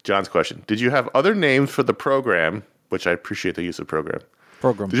 John's question. Did you have other names for the program, which I appreciate the use of program.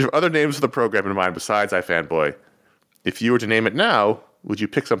 Did you have other names for the program in mind besides iFanboy? If you were to name it now, would you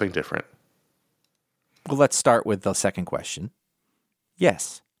pick something different? Well, let's start with the second question.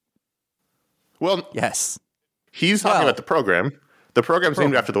 Yes. Well, yes. He's talking about the program. The program's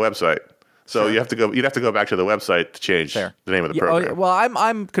named after the website. So you'd have to go back to the website to change the name of the program. Well,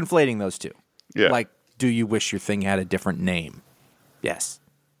 I'm conflating those two. Yeah. Like, do you wish your thing had a different name? Yes.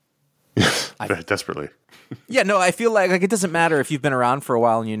 Desperately. Yeah, no, I feel like it doesn't matter if you've been around for a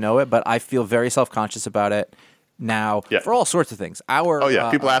while and you know it, but I feel very self-conscious about it now for all sorts of things.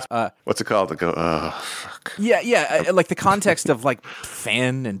 People ask, what's it called? They go, oh, fuck. Yeah, like the context of like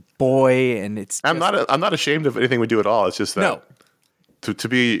fan and boy, and it's. I'm not ashamed of anything we do at all. It's just that to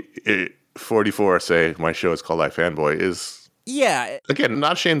be 44, say my show is called iFanboy is again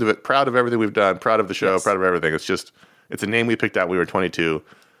not ashamed of it. Proud of everything we've done. Proud of the show. Proud of everything. It's just it's a name we picked out when we were 22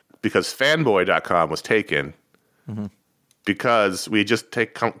 because fanboy.com was taken because we had just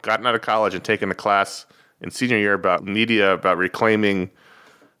gotten out of college and taken a class in senior year about media, about reclaiming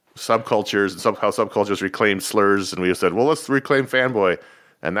subcultures and how subcultures reclaimed slurs. And we said, well, let's reclaim fanboy.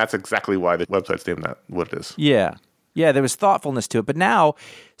 And that's exactly why the website's named that, what it is. Yeah. Yeah, there was thoughtfulness to it. But now,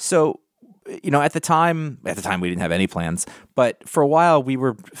 at the time we didn't have any plans. But for a while, we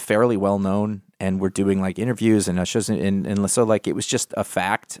were fairly well known and we're doing like interviews and shows. And so like it was just a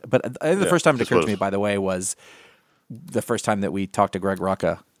fact. But I think the first time it occurred to me, by the way, was the first time that we talked to Greg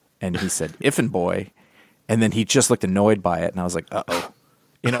Rucka and he said, Iffin boy. And then he just looked annoyed by it, and I was like, "Uh-oh,"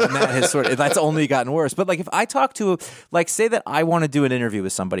 and that has that's only gotten worse. But like, if I talk to, like, say that I want to do an interview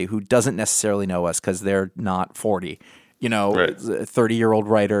with somebody who doesn't necessarily know us because they're not 40, a 30-year-old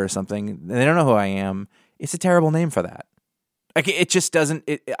writer or something, and they don't know who I am. It's a terrible name for that. Like, it just doesn't.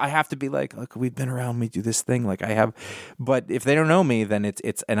 I have to be like, look, we've been around. We do this thing. Like, I have, but if they don't know me, then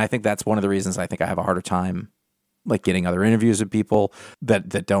it's. And I think that's one of the reasons I think I have a harder time. Like getting other interviews with people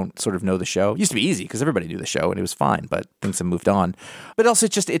that don't sort of know the show. It used to be easy because everybody knew the show and it was fine, but things have moved on. But also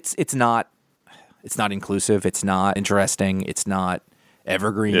it's not inclusive, it's not interesting, it's not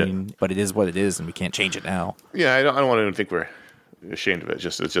evergreen, but it is what it is and we can't change it now. Yeah, I don't want to think we're ashamed of it.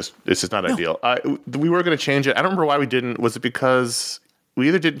 It's just not ideal. We were going to change it. I don't remember why we didn't. Was it because we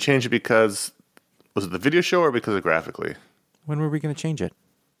either didn't change it because was it the video show or because of graphically? When were we going to change it?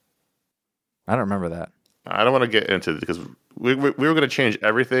 I don't remember that. I don't want to get into it because we were going to change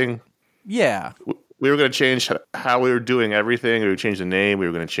everything. Yeah. We were going to change how we were doing everything. We would change the name. We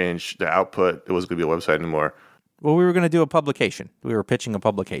were going to change the output. It wasn't going to be a website anymore. Well, we were going to do a publication. We were pitching a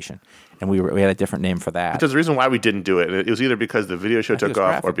publication, and we had a different name for that. Because the reason why we didn't do it, it was either because the video show took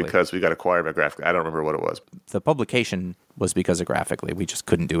off or because we got acquired by Graphically. I don't remember what it was. The publication was because of Graphically. We just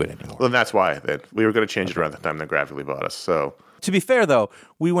couldn't do it anymore. Well, that's why. Then we were going to change it around the time that Graphically bought us. So. To be fair, though,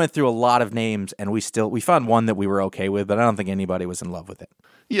 we went through a lot of names, and we found one that we were okay with, but I don't think anybody was in love with it.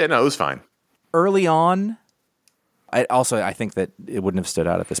 Yeah, no, it was fine. Early on, I think that it wouldn't have stood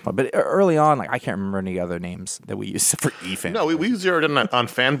out at this point. But early on, like I can't remember any other names that we used for eFan. No, we zeroed in on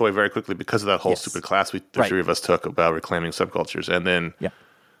Fanboy very quickly because of that whole Yes. stupid class the Right. three of us took about reclaiming subcultures. And then Yeah.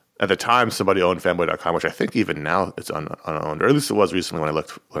 at the time, somebody owned fanboy.com, which I think even now it's unowned, or at least it was recently when I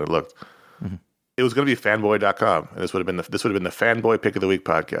looked. Mm-hmm. It was going to be fanboy.com, and this would have been the Fanboy Pick of the Week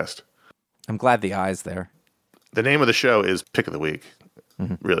podcast. I'm glad the eye's there. The name of the show is Pick of the Week.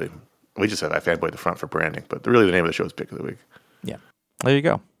 Really, we just have Fanboy at the front for branding, but really the name of the show is Pick of the Week. Yeah. There you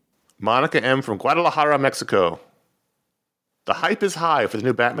go. Monica M. from Guadalajara, Mexico. The hype is high for the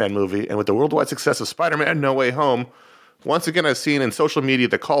new Batman movie, and with the worldwide success of Spider-Man No Way Home, once again I've seen in social media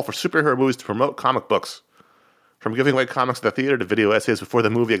the call for superhero movies to promote comic books. From giving away comics at the theater to video essays before the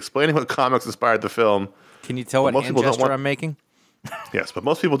movie explaining what comics inspired the film. Can you tell what most hand people don't gesture want- I'm making? Yes, but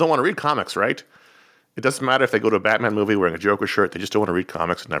most people don't want to read comics, right? It doesn't matter if they go to a Batman movie wearing a Joker shirt, they just don't want to read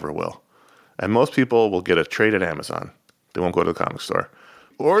comics and never will. And most people will get a trade at Amazon. They won't go to the comic store.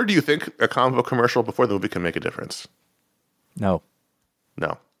 Or do you think a comic book commercial before the movie can make a difference? No,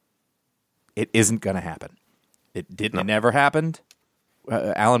 No. it isn't going to happen. It didn't. It never happened.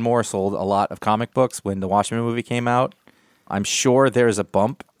 Alan Moore sold a lot of comic books when the Watchmen movie came out. I'm sure there's a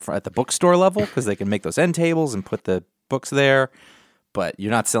bump at the bookstore level because they can make those end tables and put the books there, but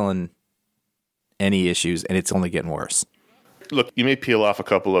you're not selling any issues, and it's only getting worse. Look, you may peel off a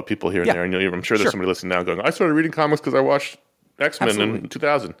couple of people here and Yeah. there, and I'm sure there's Sure. somebody listening now going, I started reading comics because I watched X-Men Absolutely. in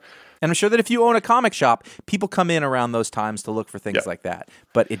 2000. And I'm sure that if you own a comic shop, people come in around those times to look for things Yeah. like that.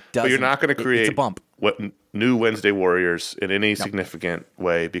 But it doesn't. But you're not going to It's create a bump. what new Wednesday Warriors in any significant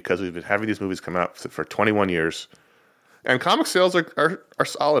way because we've been having these movies come out for 21 years. And comic sales are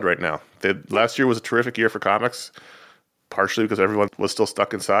solid right now. Last year was a terrific year for comics, partially because everyone was still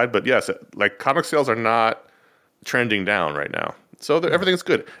stuck inside. But yes, like comic sales are not trending down right now. So everything's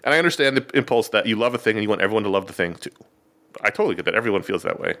good. And I understand the impulse that you love a thing and you want everyone to love the thing too. I totally get that. Everyone feels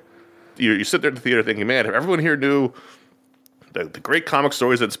that way. You sit there in the theater thinking, man, if everyone here knew the great comic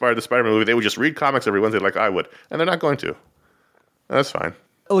stories that inspired the Spider-Man movie, they would just read comics every Wednesday like I would. And they're not going to. And that's fine.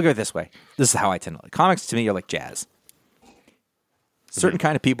 Look at it this way. This is how I tend to look. Comics to me are like jazz. Certain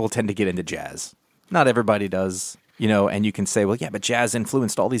kind of people tend to get into jazz. Not everybody does, and you can say, well, yeah, but jazz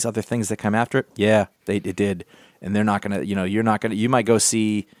influenced all these other things that come after it. Yeah, it did. And they're not going to, you might go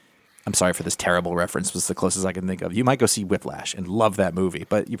see, I'm sorry for this terrible reference, was the closest I can think of. You might go see Whiplash and love that movie,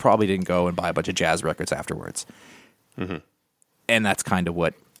 but you probably didn't go and buy a bunch of jazz records afterwards. Mm-hmm. And that's kind of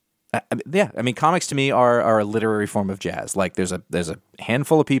what, comics to me are a literary form of jazz. Like there's a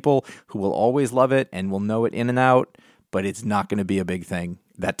handful of people who will always love it and will know it in and out, but it's not going to be a big thing.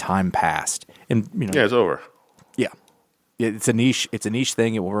 That time passed. And, Yeah, it's over. yeah. It's a niche. It's a niche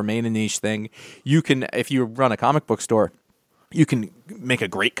thing. It will remain a niche thing. You can, if you run a comic book store, you can make a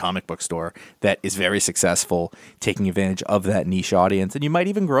great comic book store that is very successful, taking advantage of that niche audience, and you might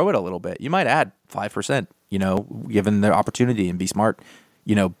even grow it a little bit. You might add 5%, given the opportunity and be smart,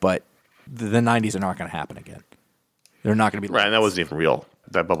 but the 90s are not going to happen again. They're not going to be Right, and that wasn't even real.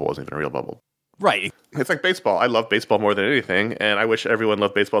 That bubble wasn't even a real bubble. right. It's like baseball. I love baseball more than anything, and I wish everyone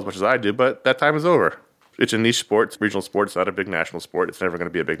loved baseball as much as I do, but that time is over. It's a niche sport. It's a regional sport. It's not a big national sport. It's never going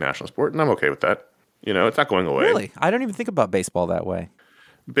to be a big national sport, and I'm okay with that. It's not going away. Really? I don't even think about baseball that way.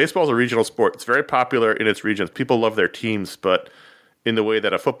 Baseball is a regional sport. It's very popular in its regions. People love their teams, but in the way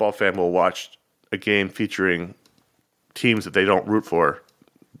that a football fan will watch a game featuring teams that they don't root for,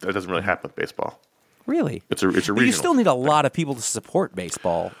 that doesn't really happen with baseball. Really? It's a regional. But you still need a lot of people to support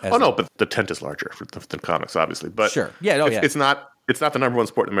baseball. Oh no, but the tent is larger than comics, obviously. But Sure. Yeah, it's not the number one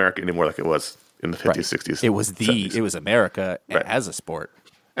sport in America anymore like it was in the 50s, Right. 60s. It was 70s. it was America Right. as a sport.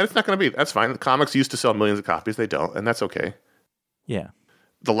 And it's not going to be. That's fine. The comics used to sell millions of copies. They don't, and that's okay. Yeah.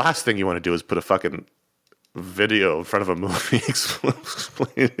 The last thing you want to do is put a fucking video in front of a movie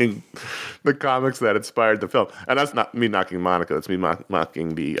explaining the comics that inspired the film. And that's not me knocking Monica. It's me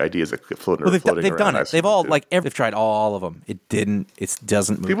mocking the ideas that floating Well, they've floating done around. it. They've all they've tried all of them. It didn't. It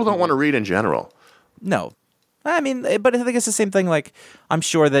doesn't move. People don't want to read in general. No. I mean, but I think it's the same thing. Like, I'm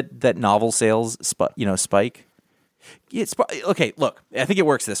sure that novel sales, spike. Okay, look, I think it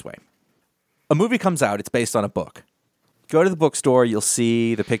works this way. A movie comes out, it's based on a book. Go to the bookstore, you'll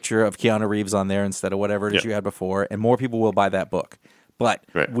see the picture of Keanu Reeves on there instead of whatever it is you had before, and more people will buy that book. But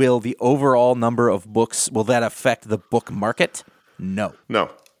Right. will the overall number of books, will that affect the book market? No.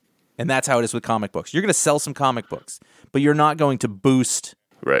 No. And that's how it is with comic books. You're going to sell some comic books, but you're not going to boost.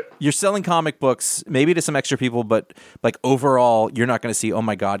 Right. You're selling comic books, maybe to some extra people, but like overall, you're not going to see, oh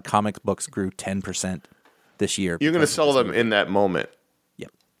my God, comic books grew 10% this year. You're going to sell them in that moment. Yeah.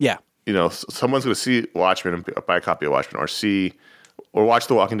 Yeah. Someone's going to see Watchmen and buy a copy of Watchmen, or see or watch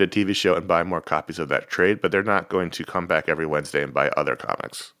the Walking Dead TV show and buy more copies of that trade, but they're not going to come back every Wednesday and buy other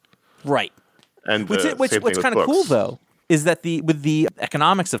comics. Right. And What's kind of cool, though, is that with the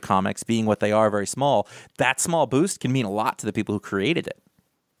economics of comics being what they are, very small, that small boost can mean a lot to the people who created it.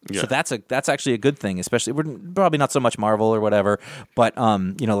 Yeah. So that's actually a good thing, especially we're probably not so much Marvel or whatever, but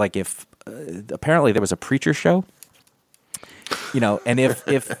like if apparently there was a Preacher show, and if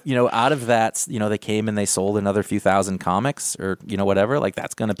out of that, they came and they sold another few thousand comics or whatever, like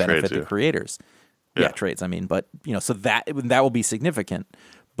that's going to benefit the creators. Yeah, trades. I mean, but so that will be significant.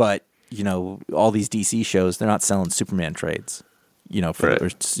 But all these DC shows, they're not selling Superman trades, or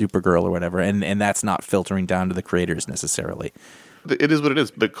Supergirl or whatever, and that's not filtering down to the creators necessarily. It is what it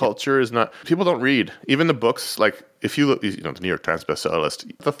is. The culture is not. People don't read. Even the books, like if you look, the New York Times bestseller list,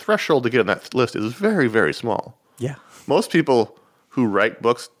 the threshold to get on that list is very, very small. Yeah. Most people who write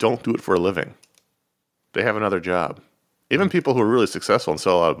books don't do it for a living. They have another job. Even people who are really successful and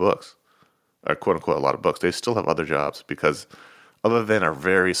sell a lot of books, or quote unquote a lot of books, they still have other jobs because other than a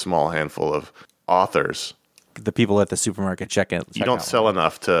very small handful of authors, the people at the supermarket check in. You don't sell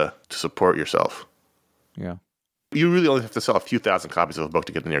enough to support yourself. Yeah. You really only have to sell a few thousand copies of a book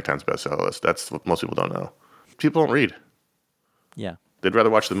to get the New York Times bestseller list. That's what most people don't know. People don't read. Yeah. They'd rather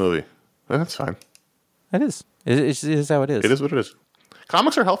watch the movie. That's fine. It is. It is how it is. It is what it is.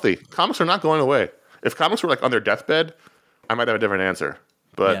 Comics are healthy. Comics are not going away. If comics were like on their deathbed, I might have a different answer.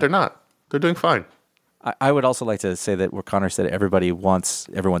 But they're not. They're doing fine. I would also like to say that where Connor said everybody wants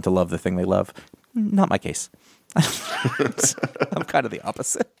everyone to love the thing they love. Not my case. I'm kind of the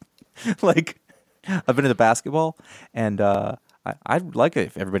opposite. Like, I've been into basketball, and I'd like it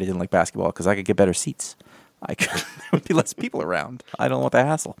if everybody didn't like basketball because I could get better seats. There would be less people around. I don't want the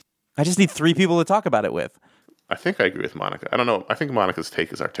hassle. I just need 3 people to talk about it with. I think I agree with Monica. I don't know. I think Monica's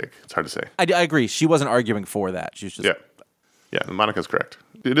take is our take. It's hard to say. I agree. She wasn't arguing for that. She was just... Yeah, Monica's correct.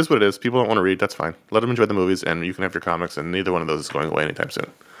 It is what it is. People don't want to read. That's fine. Let them enjoy the movies, and you can have your comics, and neither one of those is going away anytime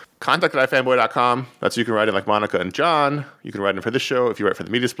soon. Contact@ifanboy.com. That's you can write in like Monica and John. You can write in for this show. If you write for the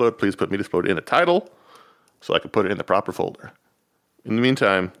Mediasplode, please put Mediasplode in the title so I can put it in the proper folder. In the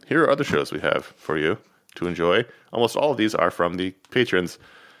meantime, here are other shows we have for you to enjoy. Almost all of these are from the patrons.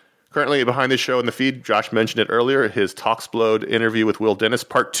 Currently behind this show in the feed, Josh mentioned it earlier, his Talksplode interview with Will Dennis,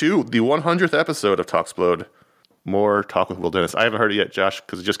 part 2, the 100th episode of Talksplode. More talk with Will Dennis. I haven't heard it yet, Josh,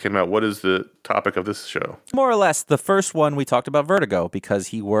 because it just came out. What is the topic of this show? More or less, the first one we talked about Vertigo because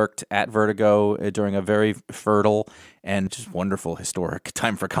he worked at Vertigo during a very fertile and just wonderful historic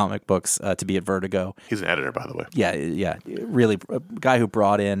time for comic books to be at Vertigo. He's an editor, by the way. Yeah. Really, a guy who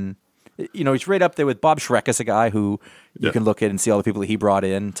brought in, he's right up there with Bob Schreck as a guy who you can look at and see all the people that he brought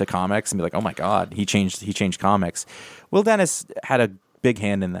in to comics and be like, oh my God, he changed comics. Will Dennis had a big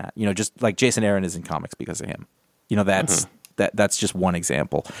hand in that, just like Jason Aaron is in comics because of him. That's just one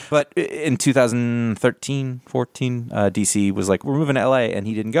example. But in 2013, 14, DC was like, we're moving to LA, and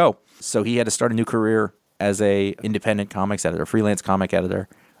he didn't go. So he had to start a new career as a independent comics editor, freelance comic editor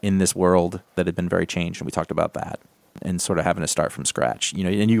in this world that had been very changed. And we talked about that and sort of having to start from scratch.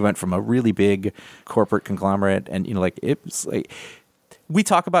 And you went from a really big corporate conglomerate and, it's like... We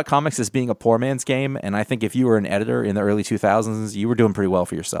talk about comics as being a poor man's game, and I think if you were an editor in the early 2000s, you were doing pretty well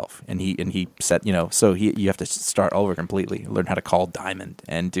for yourself. And he said, so you have to start over completely, learn how to call Diamond,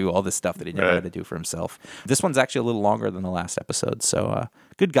 and do all this stuff that he never had to do for himself. This one's actually a little longer than the last episode, so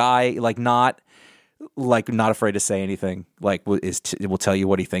good guy, not afraid to say anything. It will tell you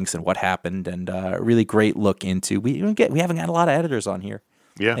what he thinks and what happened, and really great look into. We haven't got a lot of editors on here,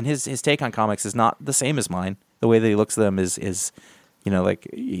 and his take on comics is not the same as mine. The way that he looks at them is.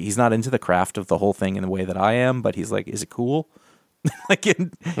 He's not into the craft of the whole thing in the way that I am, but he's like, is it cool?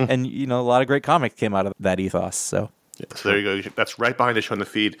 And a lot of great comics came out of that ethos. So there you go. That's right behind the show on the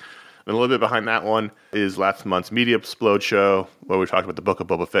feed. And a little bit behind that one is last month's Mediasplode show, where we talked about the Book of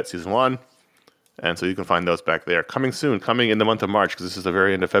Boba Fett Season 1. And so you can find those back there. Coming soon, coming in the month of March, because this is the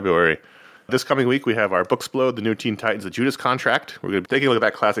very end of February. This coming week, we have our Booksplode, the new Teen Titans, the Judas Contract. We're going to be taking a look at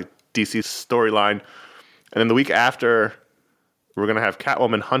that classic DC storyline. And then the week after... we're going to have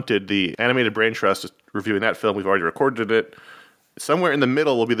Catwoman Hunted, the animated brain trust, reviewing that film. We've already recorded it. Somewhere in the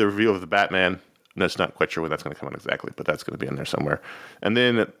middle will be the review of the Batman. And that's not quite sure when that's going to come out exactly, but that's going to be in there somewhere. And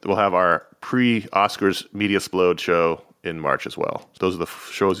then we'll have our pre-Oscars Mediasplode show in March as well. Those are the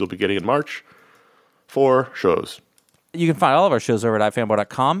shows you'll be getting in March. 4 shows. You can find all of our shows over at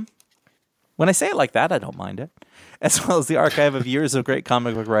ifanboy.com. When I say it like that, I don't mind it. As well as the archive of years of great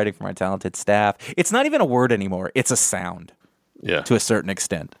comic book writing from our talented staff. It's not even a word anymore. It's a sound. Yeah. To a certain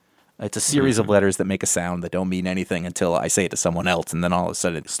extent. It's a series of letters that make a sound that don't mean anything until I say it to someone else, and then all of a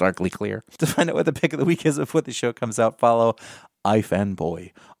sudden it's starkly clear. To find out what the pick of the week is before the show comes out, follow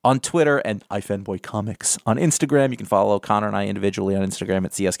iFanboy on Twitter and iFanboy Comics on Instagram. You can follow Connor and I individually on Instagram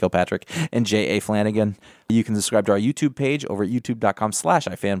at CSKilpatrick and J.A. Flanagan. You can subscribe to our YouTube page over at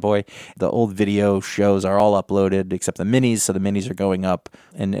youtube.com/iFanboy. The old video shows are all uploaded except the minis, so the minis are going up.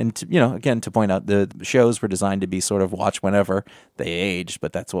 And to, again, to point out, the shows were designed to be sort of watch whenever they aged,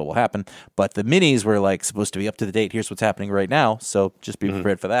 but that's what will happen. But the minis were like supposed to be up to the date. Here's what's happening right now, so just be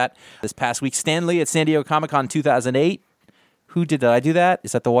prepared for that. This past week, Stan Lee at San Diego Comic-Con 2008. Who did I do that?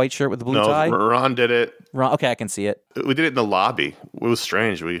 Is that the white shirt with the blue tie? No, Ron did it. Ron, okay, I can see it. We did it in the lobby. It was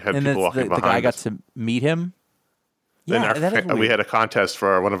strange. We had people walking behind the guy got us. to meet him. Then Yeah, that is we weird. had a contest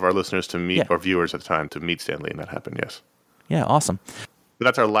for one of our listeners to meet, Yeah. our viewers at the time, to meet Stan Lee, and that happened, yes. Yeah, awesome. But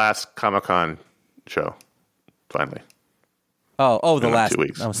that's our last Comic-Con show, finally. Oh, the In like last 2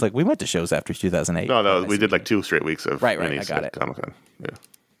 weeks. I was like, we went to shows after 2008. No, I we see. did like 2 straight weeks of Right, minis I got at it. Comic-Con. Yeah.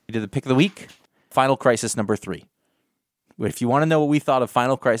 We did the pick of the week, Final Crisis number 3. If you want to know what we thought of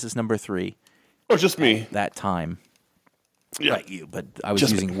Final Crisis number 3, Or just me. that time, Yeah. not you, but I was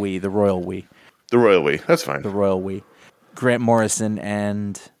Just using we, the royal we, The Royal We. That's fine. the royal we. Grant Morrison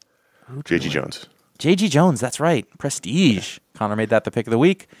and J.G. Jones. J.G. Jones. That's right, Prestige. Connor made that the pick of the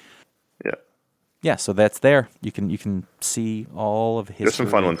week. Yeah. Yeah, so that's there. You can see all of history. There's some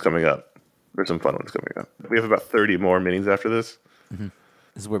fun ones coming up. We have about 30 more minis after this. This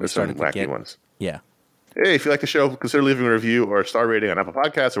is where we There's some started to wacky get. ones. Yeah. Hey, if you like the show, consider leaving a review or a star rating on Apple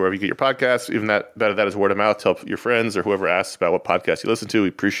Podcasts or wherever you get your podcasts. Even that is word of mouth. Tell your friends or whoever asks about what podcast you listen to. We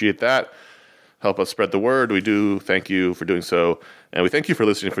appreciate that. Help us spread the word. We do. Thank you for doing so. And we thank you for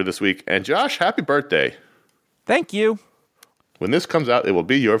listening for this week. And Josh, happy birthday. Thank you. When this comes out, it will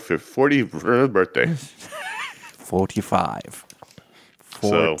be your 40th birthday. 45.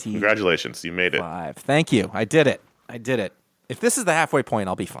 So congratulations. You made it. Thank you. I did it. If this is the halfway point,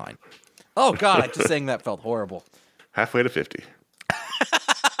 I'll be fine. Oh, God, just saying that felt horrible. Halfway to 50.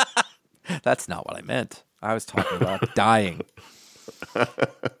 That's not what I meant. I was talking about dying.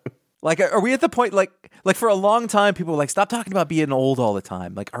 Like, are we at the point, like for a long time, people were like, stop talking about being old all the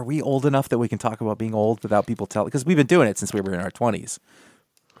time. Like, are we old enough that we can talk about being old without people telling? Because we've been doing it since we were in our 20s.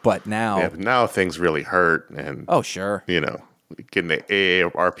 But now... Yeah, but now things really hurt. And, Oh, sure. getting the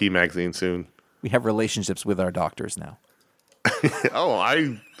AARP magazine soon. We have relationships with our doctors now. Oh,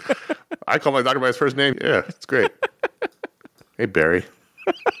 I call my doctor by his first name. Yeah, it's great. Hey, Barry.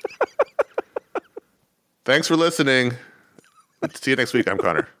 Thanks for listening. See you next week. I'm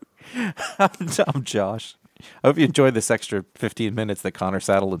Connor. I'm Josh. I hope you enjoyed this extra 15 minutes that Connor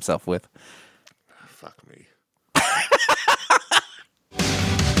saddled himself with. Fuck me.